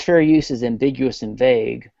because fair use is ambiguous and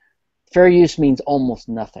vague, fair use means almost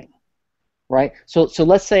nothing. Right? So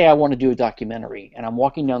let's say I want to do a documentary, and I'm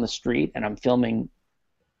walking down the street and I'm filming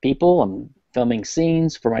people, I'm filming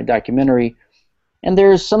scenes for my documentary, and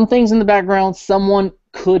there's some things in the background. Someone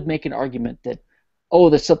could make an argument that,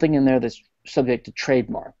 oh, there's something in there that's subject to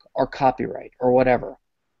trademark or copyright or whatever.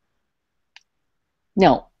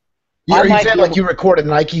 Now, are you saying like you recorded a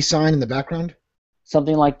Nike sign in the background?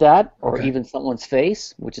 Something like that, or Okay. even someone's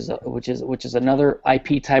face, which is another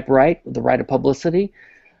IP type right, the right of publicity.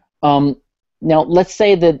 Now, let's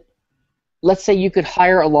say you could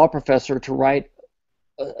hire a law professor to write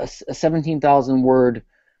a 17,000 word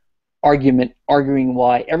argument arguing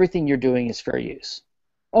why everything you're doing is fair use.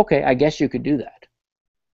 Okay, I guess you could do that.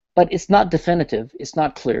 But it's not definitive, it's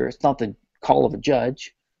not clear, it's not the call of a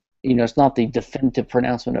judge, it's not the definitive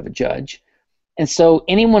pronouncement of a judge. And so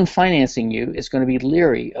anyone financing you is going to be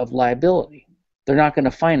leery of liability. They're not going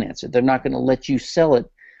to finance it. They're not going to let you sell it.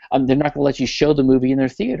 They're not going to let you show the movie in their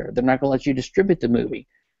theater. They're not going to let you distribute the movie.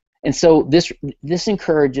 And so this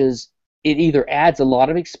encourages, it either adds a lot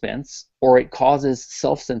of expense or it causes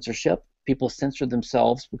self-censorship. People censor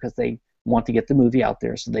themselves because they want to get the movie out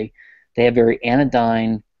there. So they have very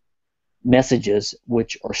anodyne messages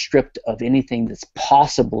which are stripped of anything that's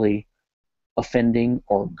possibly offending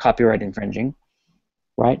or copyright infringing,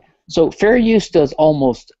 right? So fair use does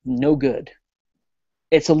almost no good.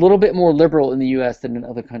 It's a little bit more liberal in the U.S. than in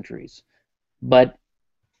other countries, but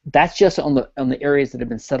that's just on the areas that have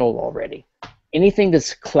been settled already. Anything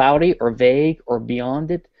that's cloudy or vague or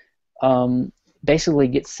beyond it basically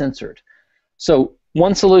gets censored. So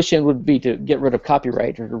one solution would be to get rid of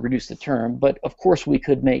copyright or to reduce the term, but of course we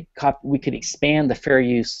could expand the fair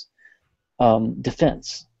use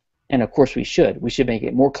defense, and of course we should. We should make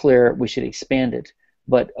it more clear. We should expand it.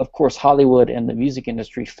 But of course Hollywood and the music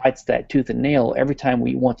industry fights that tooth and nail every time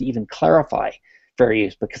we want to even clarify fair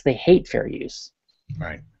use, because they hate fair use.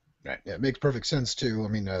 Right. Right. Yeah, it makes perfect sense too. I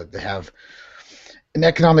mean, they have an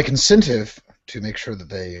economic incentive to make sure that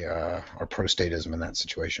they are pro-statism in that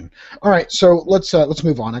situation. All right, so let's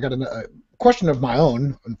move on. I got a question of my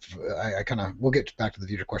own. We'll get back to the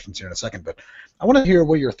viewer questions here in a second, but I want to hear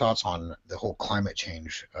what are your thoughts on the whole climate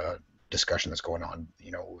change discussion that's going on.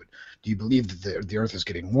 Do you believe that the Earth is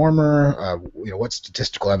getting warmer? What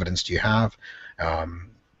statistical evidence do you have?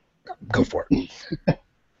 Go for it.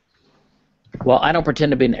 Well, I don't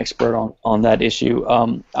pretend to be an expert on that issue.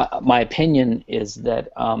 My opinion is that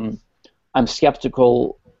I'm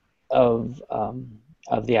skeptical of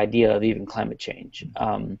the idea of even climate change,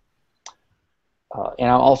 and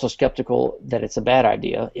I'm also skeptical that it's a bad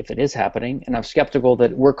idea if it is happening, and I'm skeptical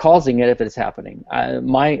that we're causing it if it's happening.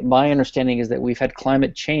 My understanding is that we've had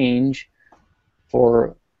climate change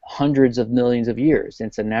for hundreds of millions of years, and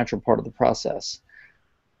it's a natural part of the process.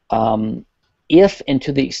 If and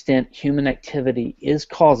to the extent human activity is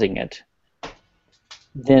causing it,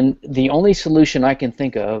 then the only solution I can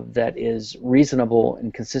think of that is reasonable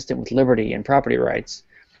and consistent with liberty and property rights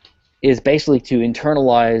is basically to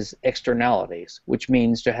internalize externalities, which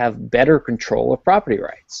means to have better control of property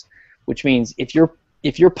rights. Which means if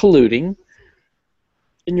you're polluting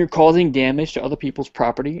and you're causing damage to other people's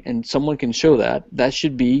property and someone can show that, that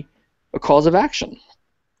should be a cause of action.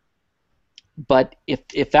 But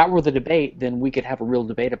if that were the debate, then we could have a real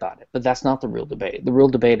debate about it. But that's not the real debate. The real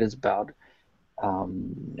debate is about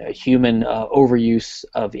human overuse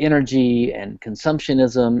of energy and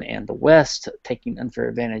consumptionism, and the West taking unfair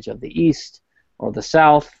advantage of the East or the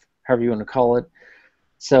South, however you want to call it.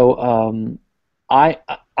 So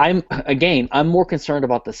I'm more concerned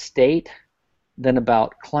about the state than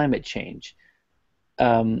about climate change.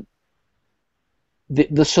 The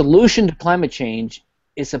solution to climate change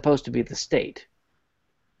is supposed to be the state.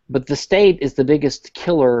 But the state is the biggest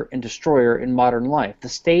killer and destroyer in modern life. The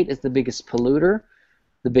state is the biggest polluter,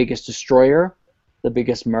 the biggest destroyer, the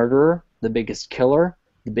biggest murderer, the biggest killer,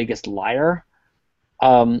 the biggest liar.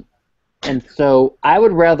 And so I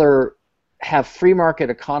would rather have free market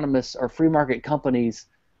economists or free market companies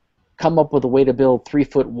come up with a way to build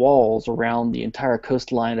 3-foot walls around the entire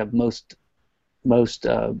coastline of most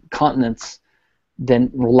continents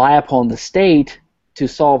than rely upon the state to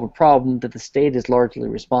solve a problem that the state is largely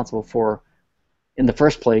responsible for in the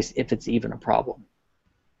first place, if it's even a problem.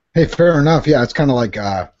 Hey, fair enough. Yeah, it's kind of like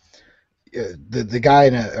the guy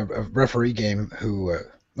in a referee game who,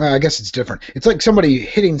 well, I guess it's different. It's like somebody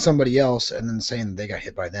hitting somebody else and then saying they got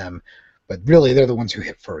hit by them, but really they're the ones who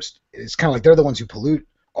hit first. It's kind of like they're the ones who pollute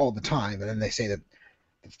all the time, and then they say that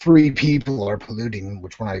free people are polluting,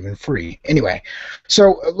 which we're not even free. Anyway,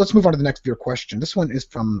 so let's move on to the next viewer question. This one is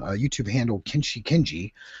from YouTube handle Kinchi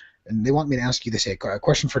Kinji, and they want me to ask you this. A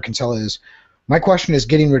question for Kinsella is, my question is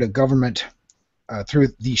getting rid of government through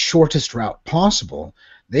the shortest route possible.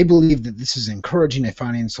 They believe that this is encouraging a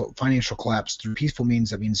financial collapse through peaceful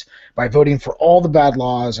means. That means by voting for all the bad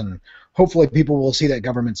laws, and hopefully people will see that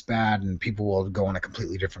government's bad and people will go on a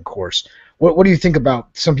completely different course. What do you think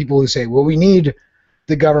about some people who say, well, we need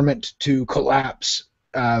the government to collapse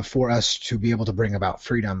for us to be able to bring about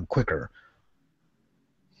freedom quicker?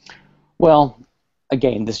 Well,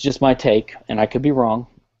 again, this is just my take, and I could be wrong.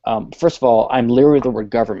 First of all, I'm leery of the word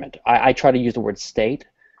government. I try to use the word state.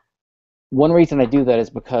 One reason I do that is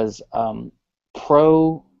because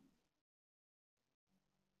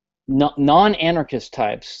non-anarchist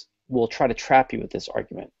types will try to trap you with this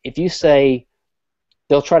argument. If you say,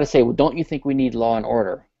 they'll try to say, well, don't you think we need law and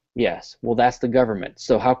order? Yes. Well, that's the government.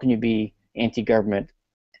 So how can you be anti-government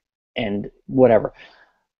and whatever?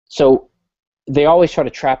 So they always try to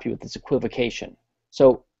trap you with this equivocation.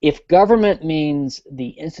 So if government means the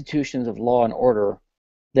institutions of law and order,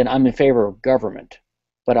 then I'm in favor of government,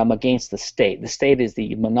 but I'm against the state. The state is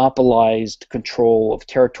the monopolized control of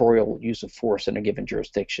territorial use of force in a given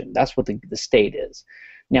jurisdiction. That's what the state is.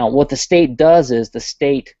 Now, what the state does is the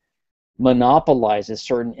state monopolizes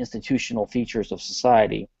certain institutional features of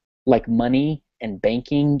society, like money and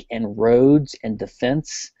banking and roads and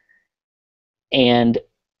defense and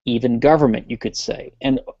even government, you could say,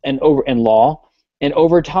 and law. And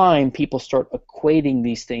over time, people start equating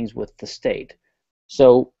these things with the state.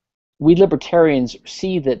 So we libertarians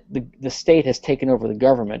see that the state has taken over the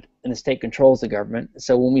government, and the state controls the government.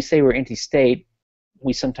 So when we say we're anti-state,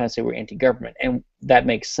 we sometimes say we're anti-government, and that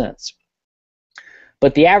makes sense.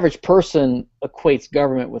 But the average person equates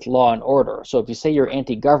government with law and order. So if you say you're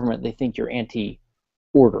anti-government, they think you're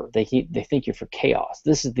anti-order. They think you're for chaos.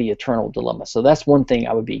 This is the eternal dilemma. So that's one thing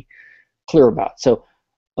I would be clear about. So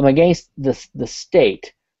I'm against the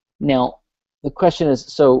state. Now, the question is,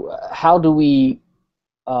 so how could we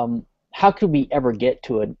ever get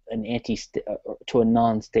to a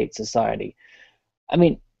non-state society? I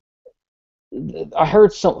mean, I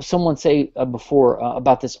heard someone say before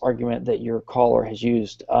about this argument that your caller has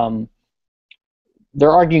used.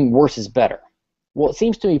 They're arguing worse is better. Well, it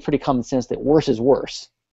seems to me pretty common sense that worse is worse,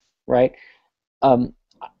 right?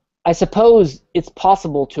 I suppose it's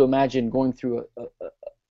possible to imagine going through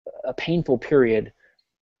a painful period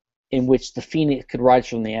in which the phoenix could rise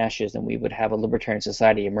from the ashes and we would have a libertarian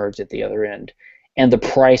society emerge at the other end, and the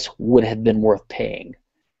price would have been worth paying.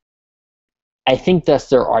 I think that's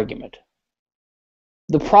their argument.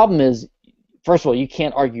 The problem is, first of all, you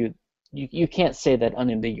can't argue, you can't say that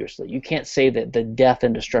unambiguously. You can't say that the death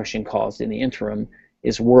and destruction caused in the interim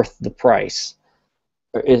is worth the price,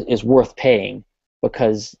 or is worth paying,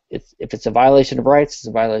 because if it's a violation of rights, it's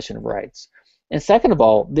a violation of rights. And second of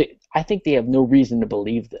all, I think they have no reason to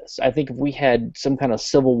believe this. I think if we had some kind of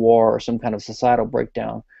civil war or some kind of societal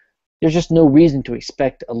breakdown, there's just no reason to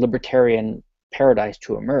expect a libertarian paradise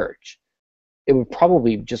to emerge. It would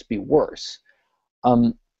probably just be worse.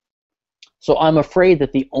 So I'm afraid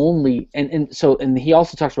that the only, and he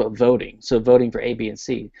also talks about voting, so voting for A, B, and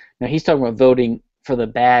C. Now he's talking about voting for the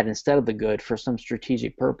bad instead of the good for some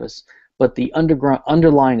strategic purpose. But the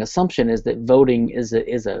underlying assumption is that voting is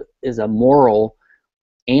a moral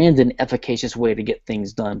and an efficacious way to get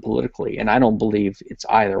things done politically, and I don't believe it's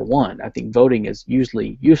either one. I think voting is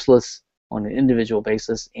usually useless on an individual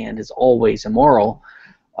basis and is always immoral,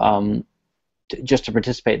 just to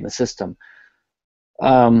participate in the system,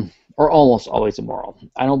 or almost always immoral.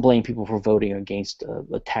 I don't blame people for voting against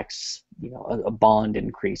a tax, a bond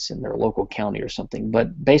increase in their local county or something.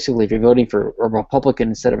 But basically, if you're voting for a Republican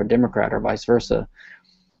instead of a Democrat or vice versa,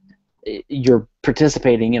 you're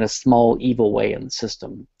participating in a small evil way in the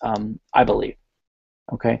system, I believe.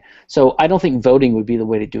 Okay, so I don't think voting would be the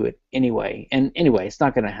way to do it anyway. And anyway, it's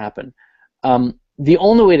not going to happen. The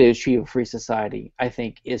only way to achieve a free society, I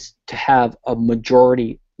think, is to have a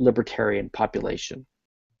majority libertarian population.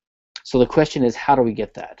 So the question is, how do we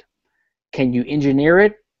get that? Can you engineer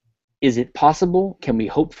it? Is it possible? Can we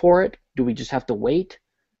hope for it? Do we just have to wait?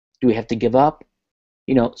 Do we have to give up?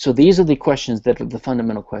 So these are the questions that are the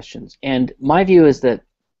fundamental questions. And my view is that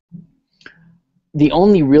the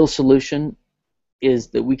only real solution is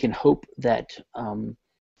that we can hope that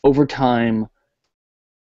over time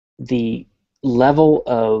the level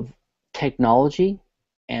of technology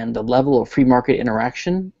and the level of free market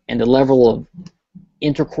interaction and the level of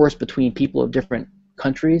intercourse between people of different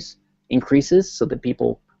countries increases, so that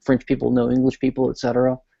French people know English people,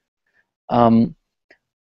 etc.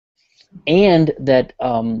 And that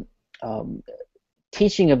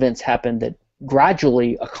teaching events happen, that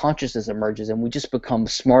gradually a consciousness emerges and we just become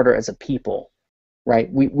smarter as a people,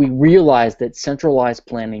 right? We realize that centralized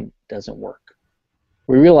planning doesn't work.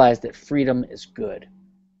 We realize that freedom is good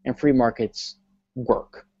and free markets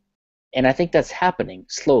work. And I think that's happening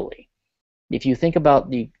slowly. If you think about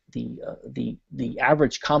the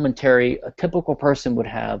average commentary a typical person would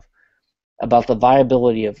have about the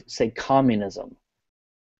viability of, say, communism,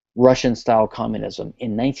 Russian-style communism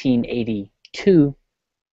in 1982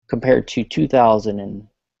 compared to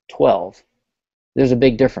 2012, there's a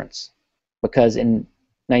big difference, because in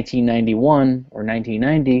 1991 or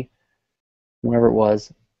 1990, whenever it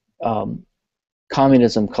was,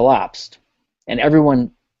 communism collapsed, and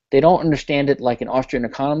everyone, they don't understand it like an Austrian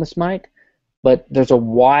economist might, but there's a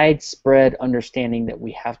widespread understanding that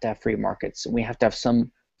we have to have free markets and we have to have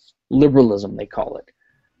some liberalism, they call it.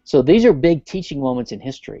 So these are big teaching moments in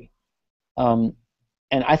history, and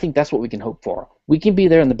I think that's what we can hope for. We can be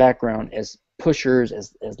there in the background as pushers,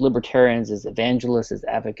 as libertarians, as evangelists, as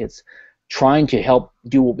advocates, trying to help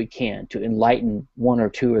do what we can to enlighten 1 or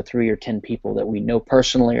 2 or 3 or 10 people that we know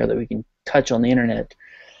personally or that we can touch on the internet,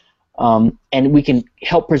 and we can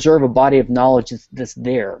help preserve a body of knowledge that's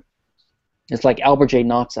there. It's like Albert J.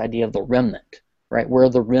 Nock's idea of the remnant, right? We're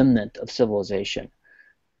the remnant of civilization.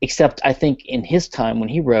 Except I think in his time when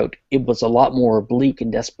he wrote, it was a lot more bleak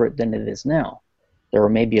and desperate than it is now. There were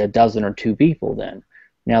maybe a dozen or 2 people then.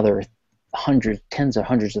 Now there are hundreds, tens of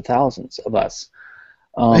hundreds of thousands of us.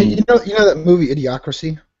 Hey, you know that movie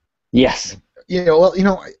Idiocracy? Yes.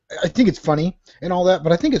 I think it's funny and all that,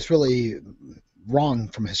 but I think it's really wrong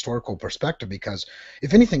from a historical perspective, because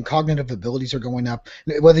if anything, cognitive abilities are going up.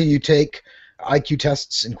 Whether you take IQ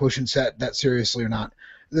tests and quotient set that seriously or not,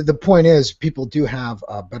 the point is people do have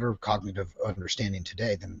a better cognitive understanding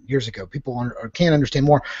today than years ago. People can understand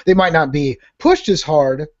more. They might not be pushed as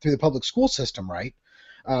hard through the public school system, right?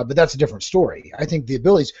 But that's a different story. I think the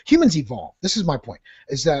abilities, humans evolve. This is my point,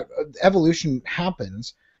 is that evolution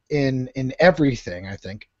happens in everything, I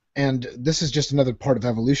think, and this is just another part of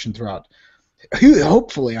evolution throughout,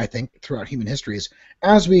 hopefully, I think, throughout human history, is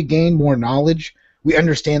as we gain more knowledge, we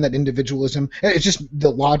understand that individualism, it's just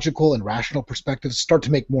the logical and rational perspectives start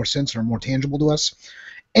to make more sense and are more tangible to us.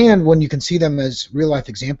 And when you can see them as real-life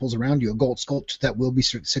examples around you, a gold sculpt that will be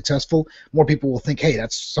successful, more people will think, hey,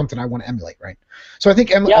 that's something I want to emulate, right? So I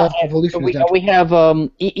think evolution is we have,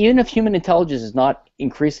 even if human intelligence is not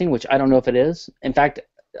increasing, which I don't know if it is. In fact,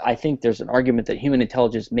 I think there's an argument that human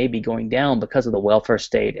intelligence may be going down because of the welfare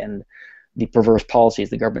state and the perverse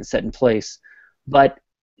policies the government set in place. But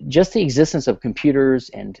just the existence of computers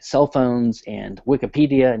and cell phones and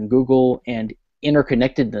Wikipedia and Google and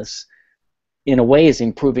interconnectedness in a way is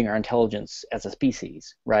improving our intelligence as a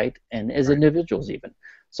species, right? And as individuals even.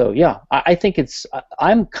 So yeah, I think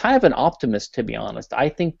I'm kind of an optimist, to be honest. I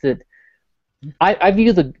think that I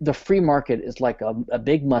view the free market as like a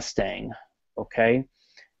big Mustang, okay?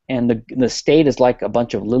 And the state is like a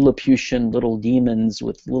bunch of Lilliputian little demons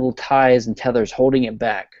with little ties and tethers holding it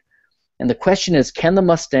back. And the question is, can the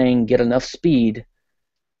Mustang get enough speed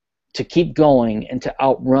to keep going and to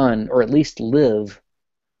outrun, or at least live,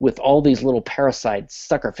 with all these little parasite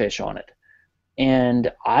suckerfish on it?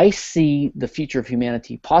 And I see the future of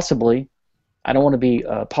humanity possibly, I don't want to be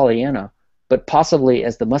Pollyanna, but possibly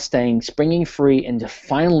as the Mustang springing free and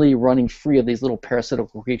finally running free of these little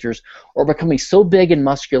parasitical creatures, or becoming so big and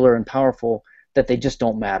muscular and powerful that they just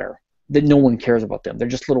don't matter. that no one cares about them. They're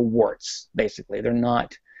just little warts, basically. They're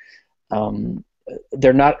not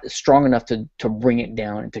strong enough to bring it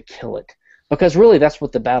down and to kill it. Because really that's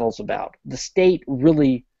what the battle's about. The state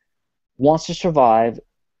really wants to survive,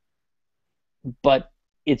 but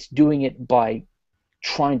it's doing it by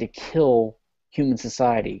trying to kill human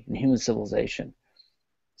society and human civilization.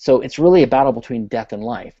 So it's really a battle between death and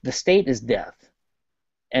life. The state is death,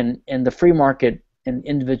 and the free market and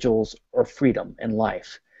individuals are freedom and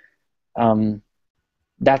life.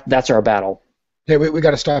 That's our battle. Hey, we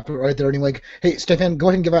got to stop it right there anyway. Hey, Stefan, go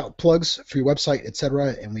ahead and give out plugs for your website,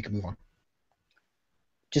 etc., and we can move on.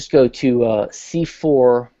 Just go to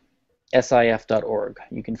c4sif.org.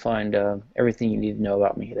 You can find everything you need to know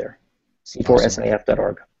about me there.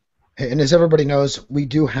 c4sif.org. Hey, and as everybody knows, we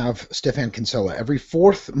do have Stefan Kinsella every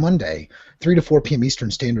fourth Monday, 3 to 4 p.m. Eastern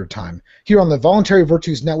Standard Time, here on the Voluntary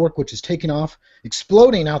Virtues Network, which is taking off,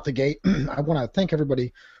 exploding out the gate. I want to thank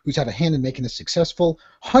everybody who's had a hand in making this successful.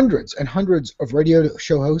 Hundreds and hundreds of radio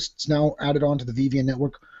show hosts now added on to the VVN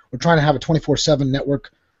network. We're trying to have a 24/7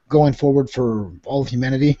 network going forward for all of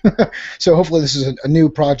humanity. So hopefully this is a new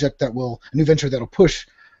project a new venture that'll push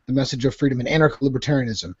the message of freedom and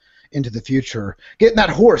anarcho-libertarianism into the future. Getting that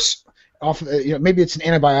horse off, maybe it's an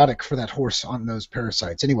antibiotic for that horse on those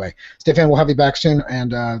parasites. Anyway, Stefan, we'll have you back soon,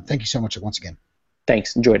 and thank you so much once again.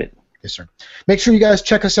 Thanks. Enjoyed it. Yes, sir. Make sure you guys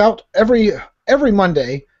check us out every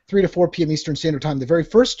Monday, 3 to 4 p.m. Eastern Standard Time. The very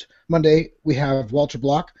first Monday, we have Walter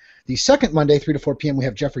Block. The second Monday, 3 to 4 p.m., we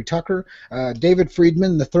have Jeffrey Tucker, David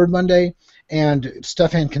Friedman the third Monday, and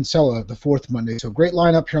Stefan Kinsella the fourth Monday. So great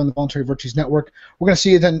lineup here on the Voluntary Virtues Network. We're going to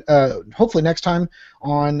see you then, hopefully next time.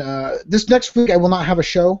 On this next week, I will not have a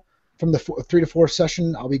show from the 3 to 4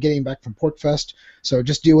 session. I'll be getting back from PorcFest, so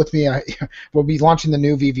just deal with me. We'll be launching the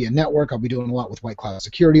new VVN network. I'll be doing a lot with White Cloud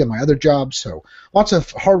Security on my other jobs, so lots of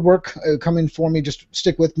hard work coming for me. Just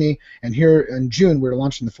stick with me. And here in June, we're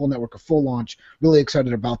launching the full network, a full launch. Really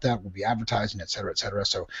excited about that. We'll be advertising, et cetera, et cetera.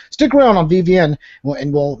 So stick around on VVN,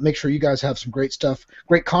 and we'll make sure you guys have some great stuff,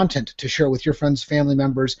 great content to share with your friends, family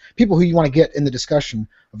members, people who you want to get in the discussion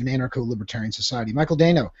of an anarcho-libertarian society. Michael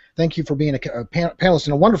Dano, thank you for being a panelist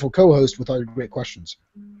and a wonderful co-host with all your great questions.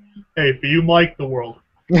 Hey, for you, Mike, the world.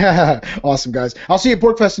 Awesome, guys. I'll see you at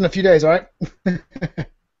PorcFest in a few days, all right?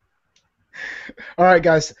 All right,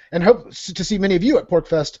 guys, and hope to see many of you at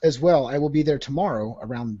PorcFest as well. I will be there tomorrow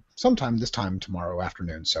around sometime this time tomorrow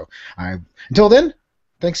afternoon. So until then,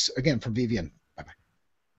 thanks again from VVN.